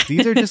these guys.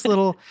 These are just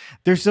little,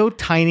 they're so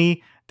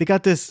tiny. They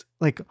got this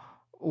like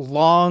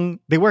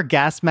they wear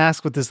gas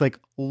masks with this like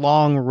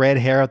long red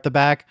hair at the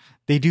back.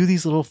 They do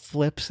these little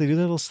flips. They do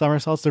little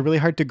somersaults. They're really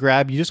hard to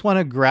grab. You just want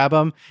to grab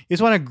them. You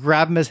just want to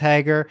grab them as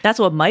Hagar. That's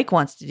what Mike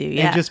wants to do,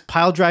 yeah. And just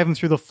pile drive them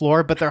through the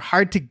floor, but they're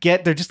hard to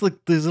get. They're just like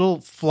these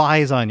little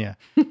flies on you.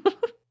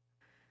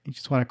 You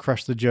just want to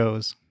crush the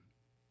Joes.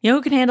 You know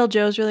who can handle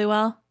Joes really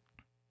well?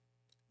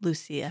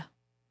 Lucia.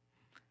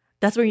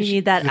 That's where you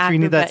need that acrobat. You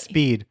need that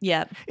speed.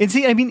 Yeah. And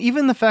see, I mean,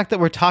 even the fact that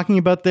we're talking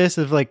about this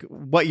of like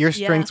what your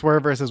strengths were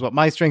versus what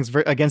my strengths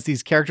against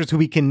these characters who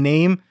we can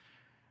name,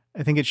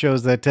 I think it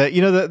shows that,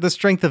 the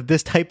strength of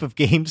this type of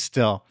game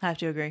still. I have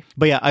to agree.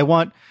 But yeah, I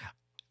want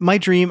my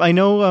dream. I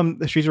know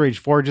Streets of Rage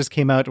 4 just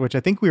came out, which I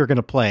think we were going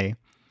to play.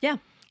 Yeah.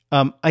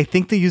 I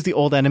think they use the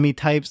old enemy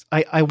types.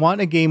 I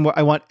want a game where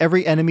I want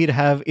every enemy to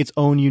have its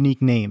own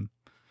unique name.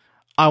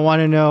 I want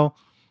to know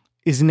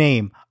his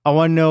name. I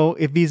want to know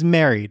if he's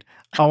married.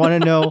 I want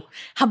to know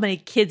how many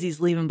kids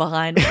he's leaving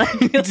behind.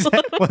 Once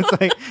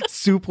I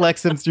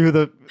suplex him through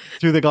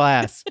the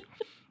glass.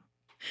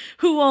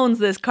 Who owns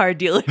this car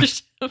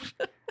dealership?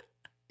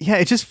 Yeah,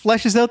 it just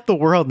fleshes out the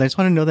world, and I just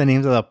want to know the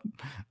names of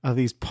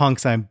these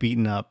punks I'm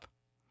beating up.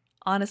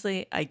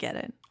 Honestly, I get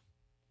it.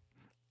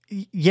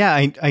 Yeah,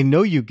 I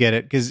know you get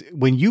it, because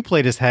when you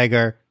played as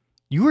Hagar,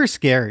 you were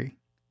scary.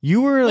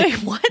 You were like,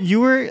 wait, what?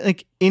 You were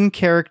like in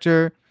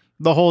character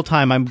the whole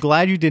time. I'm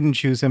glad you didn't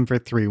choose him for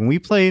 3. When we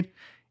played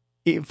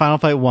Final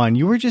Fight 1,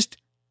 you were just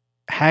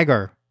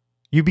Hagar.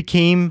 You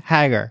became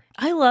Hagar.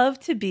 I love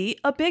to be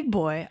a big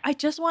boy. I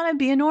just want to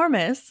be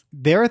enormous.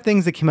 There are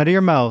things that came out of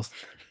your mouth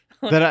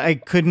that I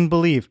couldn't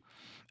believe.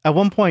 At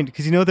one point,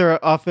 because there are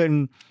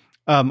often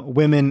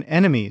women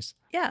enemies.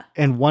 Yeah.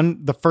 And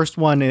the first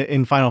one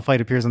in Final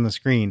Fight appears on the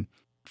screen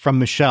from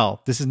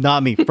Michelle. This is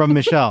not me. From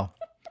Michelle.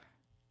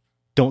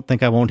 Don't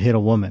think I won't hit a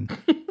woman.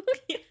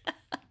 Yeah.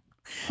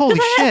 Holy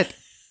shit.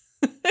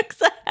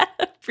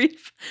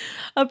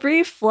 A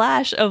brief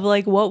flash of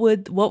like what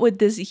would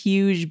this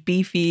huge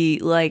beefy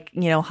like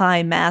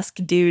high mask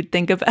dude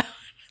think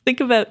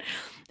about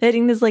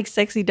hitting this like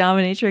sexy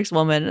dominatrix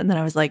woman, and then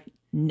I was like,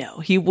 no,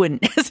 he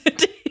wouldn't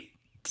hesitate.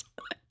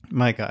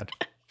 My God.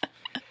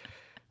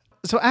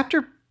 So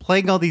after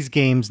playing all these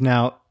games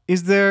now,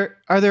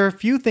 are there a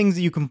few things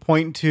that you can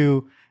point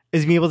to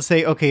as being able to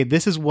say, okay,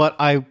 this is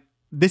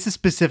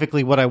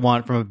specifically what I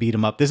want from a beat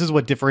 'em up. This is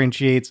what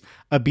differentiates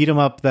a beat 'em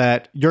up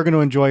that you're going to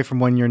enjoy from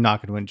one you're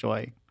not going to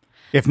enjoy,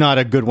 if not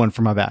a good one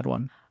from a bad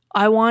one.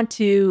 I want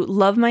to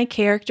love my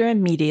character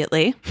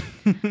immediately.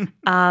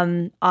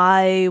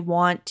 I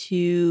want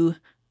to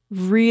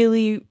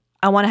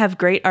have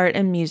great art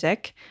and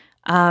music.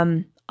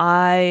 I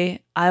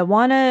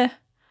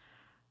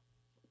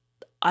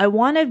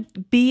want to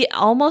be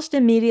almost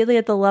immediately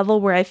at the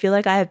level where I feel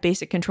like I have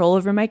basic control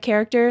over my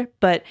character,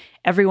 but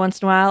every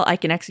once in a while I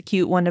can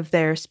execute one of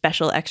their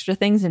special extra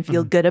things and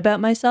feel good about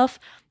myself.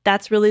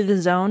 That's really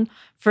the zone.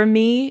 For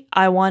me,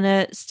 I want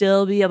to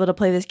still be able to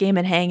play this game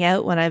and hang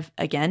out when I've,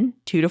 again,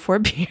 2 to 4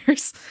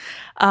 beers.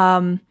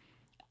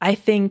 I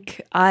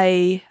think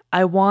I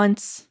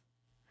want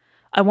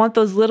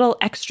those little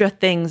extra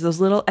things, those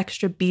little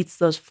extra beats,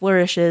 those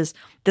flourishes,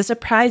 the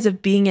surprise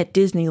of being at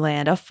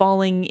Disneyland, of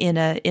falling in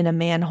a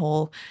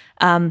manhole,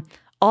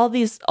 all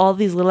these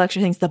little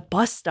extra things, the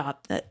bus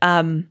stop,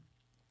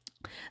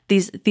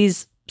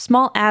 these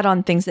small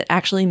add-on things that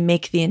actually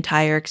make the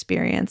entire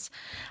experience.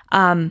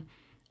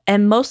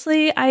 And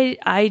mostly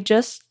I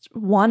just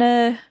want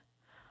to,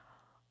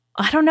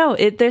 I don't know,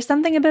 there's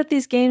something about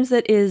these games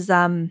that is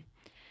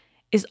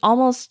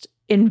almost,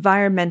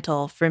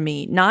 environmental for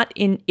me, not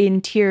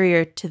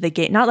interior to the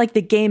game, not like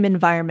the game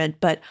environment,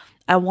 but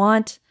I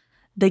want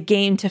the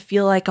game to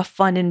feel like a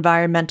fun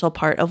environmental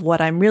part of what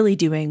I'm really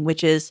doing,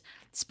 which is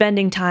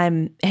spending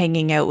time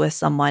hanging out with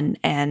someone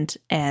and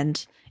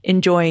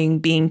enjoying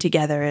being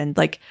together and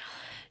like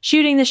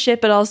shooting the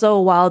shit, but also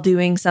while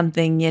doing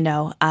something,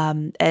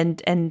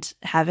 and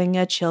having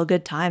a chill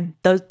good time.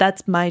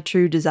 That's my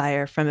true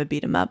desire from a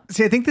beat 'em up.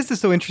 See, I think this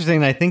is so interesting.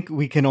 And I think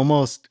we can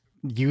almost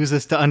use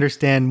this to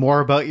understand more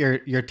about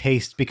your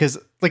taste, because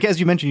like, as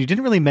you mentioned, you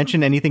didn't really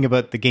mention anything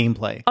about the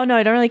gameplay. Oh no,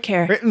 I don't really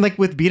care. Right? And like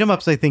with beat 'em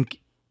ups, I think,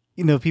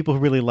 people who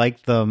really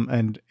like them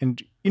and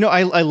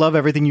I love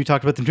everything you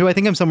talked about them too. I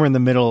think I'm somewhere in the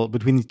middle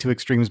between these two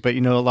extremes, but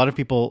a lot of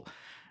people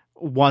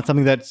want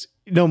something that's,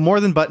 more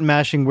than button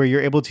mashing, where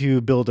you're able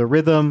to build a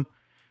rhythm,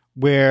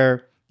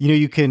 where,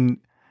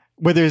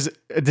 where there's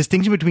a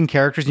distinction between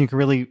characters and you can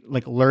really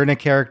like learn a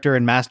character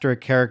and master a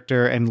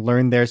character and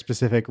learn their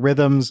specific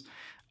rhythms,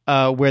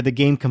 where the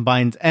game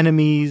combines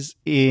enemies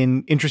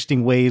in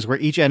interesting ways, where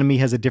each enemy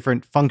has a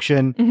different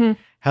function,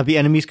 how the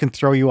enemies can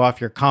throw you off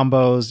your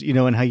combos,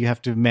 and how you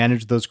have to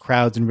manage those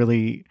crowds in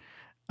really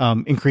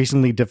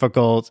increasingly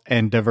difficult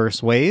and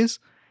diverse ways.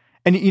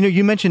 And,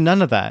 you mentioned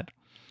none of that.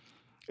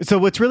 So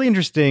what's really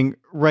interesting,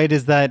 right,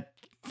 is that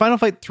Final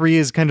Fight 3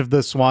 is kind of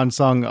the swan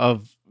song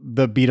of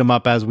the beat 'em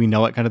up as we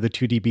know it, kind of the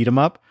 2D beat 'em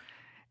up.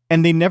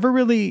 And they never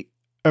really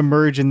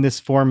emerge in this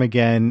form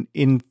again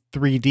in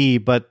 3D,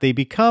 but they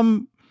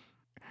become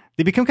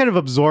kind of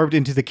absorbed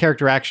into the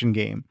character action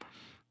game.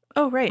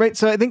 Oh, right. Right.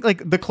 So I think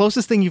like the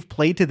closest thing you've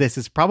played to this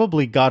is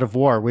probably God of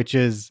War, which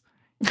is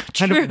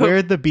kind of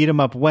where the beat 'em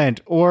up went,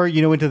 or,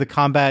 into the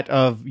combat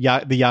of the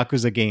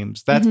Yakuza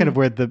games. That's kind of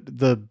where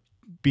the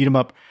beat 'em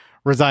up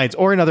resides,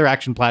 or in other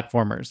action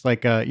platformers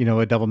like a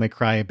Devil May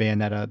Cry, a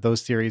Bayonetta,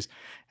 those series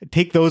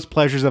take those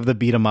pleasures of the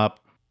beat 'em up,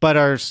 but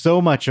are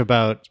so much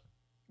about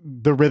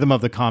the rhythm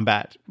of the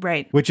combat,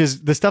 right? Which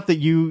is the stuff that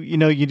you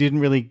didn't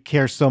really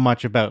care so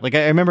much about. Like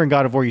I remember in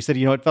God of War, you said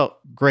it felt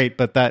great,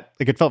 but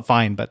it felt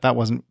fine, but that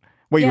wasn't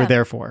what you were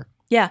there for.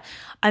 Yeah,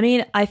 I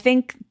mean, I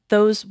think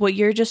what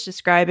you're just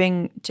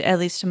describing, at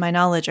least to my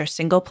knowledge, are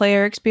single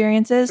player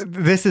experiences.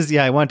 This is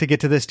I wanted to get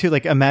to this too.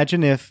 Like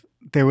imagine if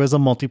there was a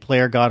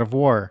multiplayer God of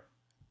War.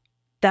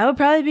 That would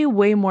probably be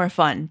way more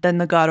fun than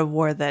the God of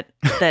War that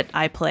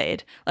I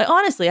played. Like,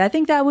 honestly, I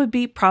think that would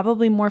be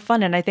probably more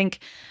fun. And I think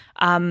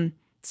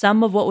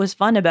some of what was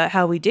fun about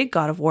how we did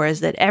God of War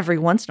is that every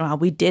once in a while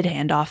we did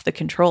hand off the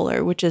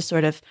controller, which is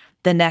sort of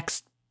the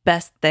next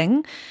best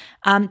thing.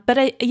 But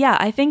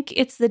I think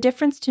it's the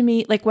difference to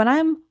me. Like when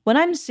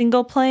I'm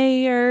single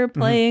player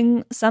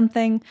playing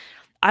something,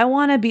 I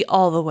want to be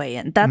all the way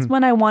in. That's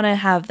when I want to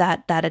have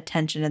that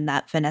attention and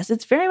that finesse.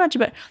 It's very much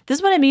about, this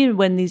is what I mean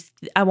when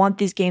I want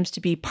these games to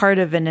be part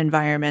of an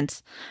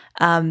environment.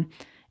 I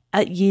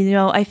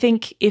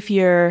think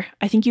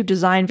you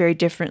design very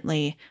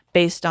differently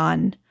based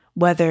on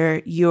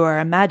whether you're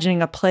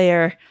imagining a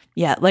player,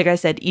 like I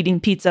said, eating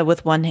pizza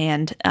with one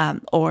hand,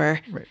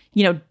 or,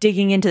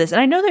 digging into this.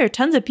 And I know there are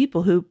tons of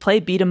people who play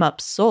beat 'em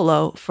up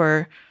solo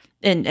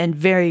and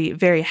very,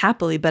 very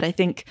happily, but I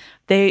think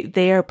they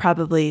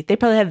probably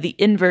have the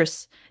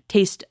inverse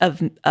taste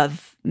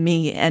of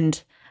me,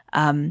 and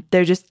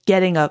they're just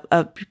getting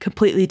a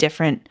completely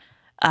different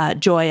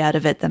joy out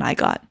of it than I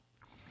got.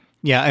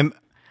 Yeah,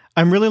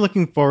 I'm really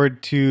looking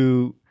forward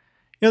to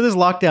this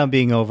lockdown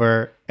being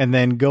over, and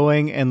then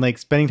going and like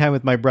spending time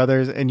with my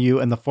brothers and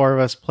you and the four of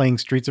us playing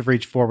Streets of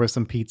Rage 4 with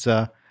some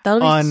pizza.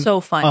 That'll be so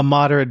fun. A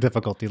moderate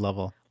difficulty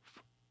level,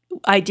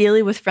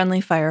 ideally with friendly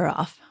fire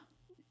off.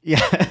 Yeah,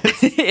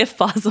 if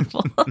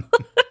possible.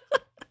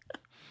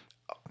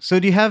 So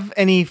do you have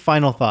any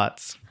final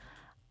thoughts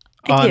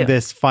on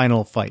this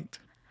final fight?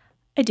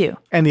 I do.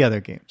 And the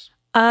other games?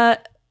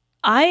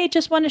 I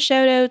just want to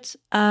shout out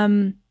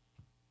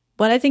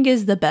what I think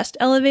is the best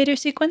elevator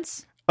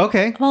sequence.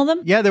 Okay. Of all of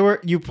them? Yeah,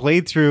 you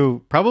played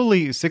through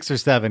probably 6 or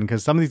 7,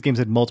 because some of these games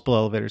had multiple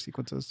elevator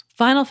sequences.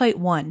 Final Fight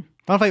 1.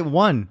 Final Fight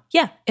 1?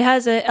 Yeah. It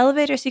has an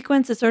elevator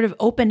sequence that's sort of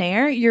open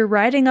air. You're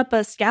riding up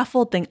a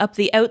scaffolding up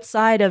the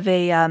outside of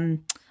a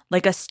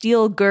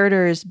steel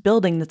girders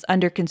building that's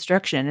under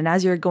construction. And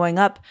as you're going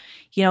up,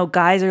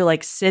 guys are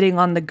like sitting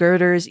on the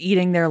girders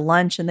eating their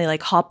lunch, and they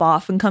like hop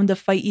off and come to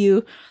fight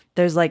you.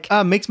 There's like...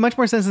 makes much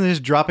more sense than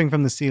just dropping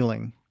from the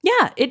ceiling.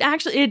 Yeah,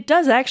 it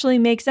does actually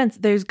make sense.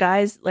 There's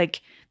guys like...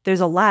 There's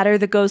a ladder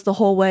that goes the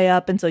whole way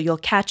up, and so you'll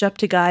catch up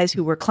to guys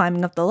who were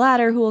climbing up the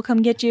ladder who will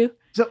come get you.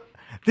 So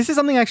this is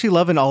something I actually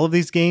love in all of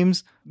these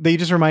games that you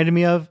just reminded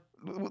me of.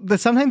 That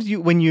sometimes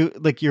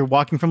you're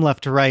walking from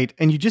left to right,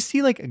 and you just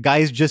see like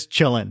guys just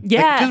chilling.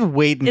 Yeah. Like, just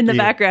waiting in the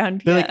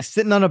background. They're like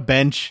sitting on a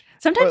bench.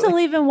 Sometimes they'll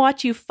even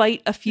watch you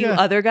fight a few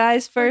other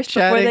guys first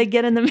before they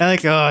get in the mix. I'm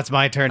like, oh, it's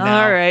my turn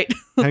now. All right.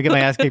 I'm going to get my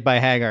ass kicked by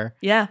Hagar.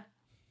 Yeah.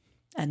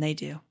 And they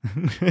do.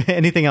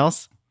 Anything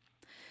else?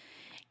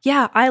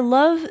 Yeah, I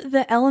love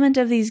the element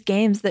of these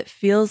games that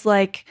feels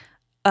like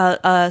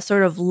a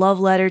sort of love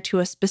letter to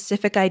a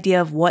specific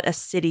idea of what a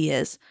city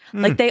is.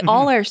 Like they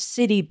all are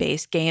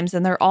city-based games,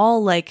 and they're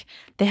all like,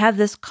 they have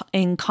this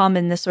in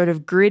common, this sort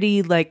of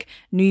gritty, like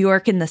New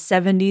York in the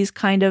 70s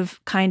kind of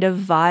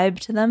vibe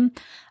to them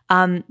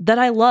that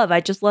I love. I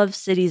just love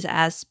cities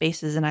as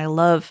spaces, and I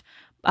love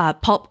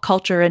pulp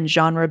culture and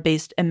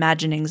genre-based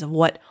imaginings of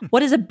what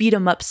is a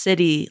beat-em-up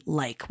city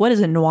like? What is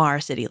a noir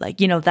city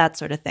like? You know, that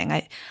sort of thing.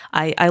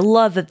 I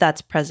love that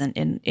that's present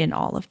in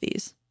all of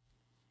these.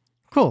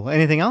 Cool.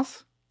 Anything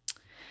else?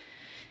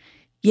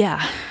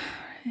 Yeah.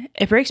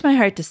 It breaks my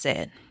heart to say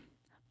it,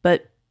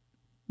 but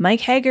Mike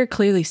Hager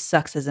clearly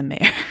sucks as a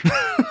mayor.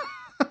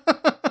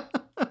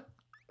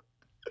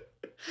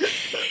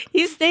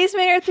 He stays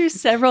mayor through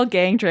several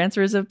gang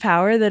transfers of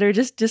power that are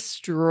just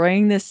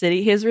destroying the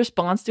city. His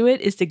response to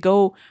it is to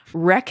go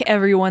wreck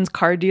everyone's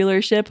car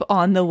dealership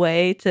on the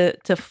way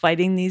to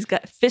fighting these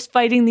guys, fist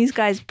fighting these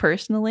guys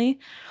personally.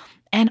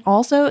 And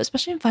also,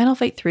 especially in Final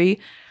Fight 3,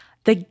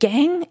 the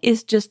gang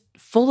is just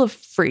full of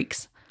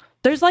freaks.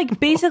 There's like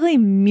basically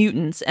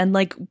mutants and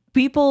like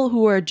people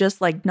who are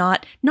just like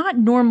not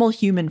normal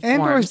human forms.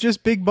 Andor's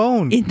just big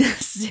bone in the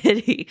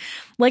city.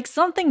 Like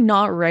something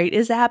not right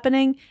is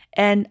happening.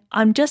 And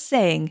I'm just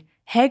saying,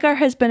 Hagar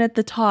has been at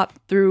the top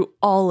through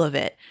all of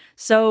it.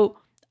 So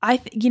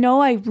you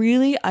know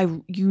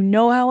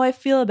how I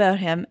feel about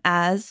him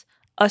as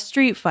a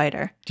street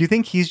fighter. Do you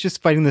think he's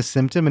just fighting the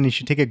symptom and he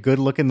should take a good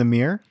look in the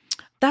mirror?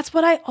 That's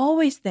what I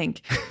always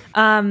think.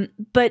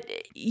 But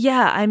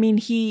yeah, I mean,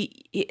 he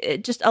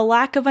just a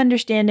lack of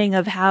understanding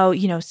of how,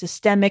 you know,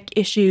 systemic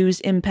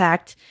issues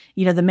impact,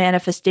 you know, the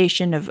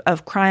manifestation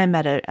of crime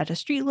at a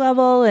street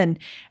level, and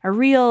a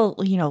real,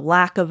 you know,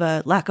 lack of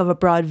a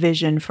broad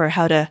vision for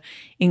how to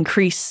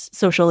increase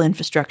social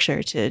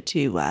infrastructure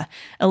to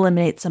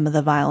eliminate some of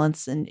the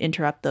violence and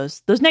interrupt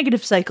those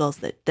negative cycles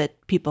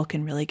that people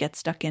can really get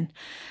stuck in.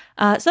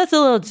 So that's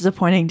a little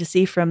disappointing to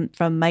see from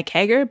Mike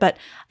Hager, but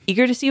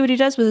eager to see what he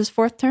does with his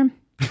fourth term.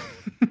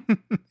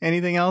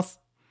 Anything else?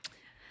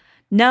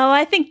 No,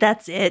 I think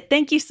that's it.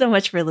 Thank you so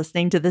much for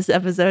listening to this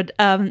episode.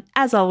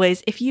 As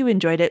always, if you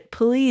enjoyed it,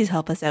 please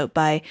help us out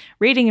by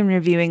rating and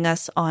reviewing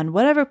us on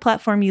whatever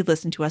platform you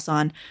listen to us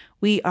on.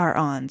 We are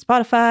on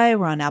Spotify,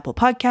 we're on Apple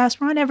Podcasts,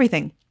 we're on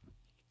everything.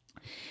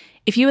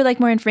 If you would like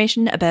more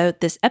information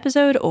about this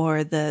episode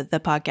or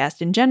the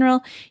podcast in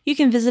general, you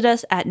can visit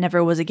us at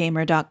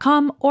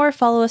neverwasagamer.com or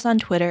follow us on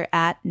Twitter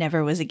at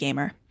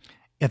neverwasagamer.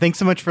 Yeah, thanks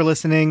so much for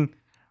listening.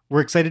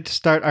 We're excited to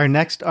start our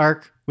next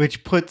arc,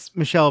 which puts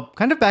Michelle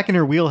kind of back in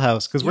her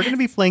wheelhouse because we're going to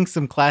be playing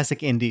some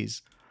classic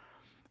indies.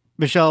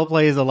 Michelle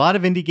plays a lot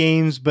of indie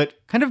games, but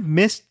kind of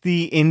missed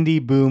the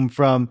indie boom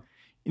from,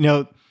 you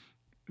know,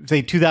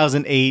 say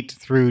 2008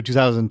 through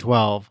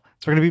 2012.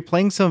 So we're going to be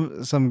playing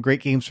some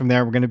great games from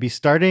there. We're going to be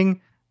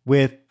starting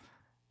with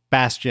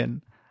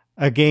Bastion,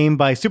 a game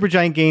by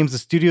Supergiant Games, a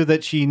studio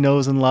that she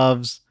knows and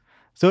loves.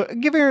 So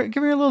give her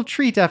a little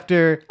treat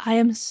after. I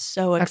am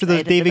so excited after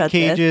those David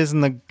Cages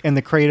and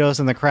the Kratos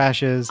and the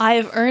crashes. I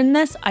have earned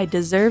this. I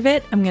deserve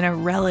it. I'm going to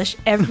relish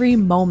every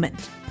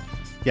moment.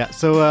 Yeah.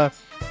 So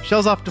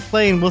Michelle's off to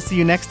play, and we'll see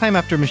you next time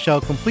after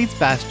Michelle completes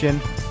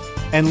Bastion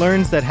and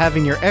learns that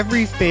having your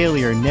every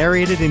failure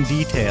narrated in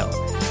detail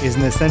is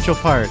an essential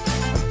part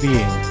of being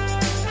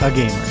a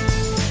gamer.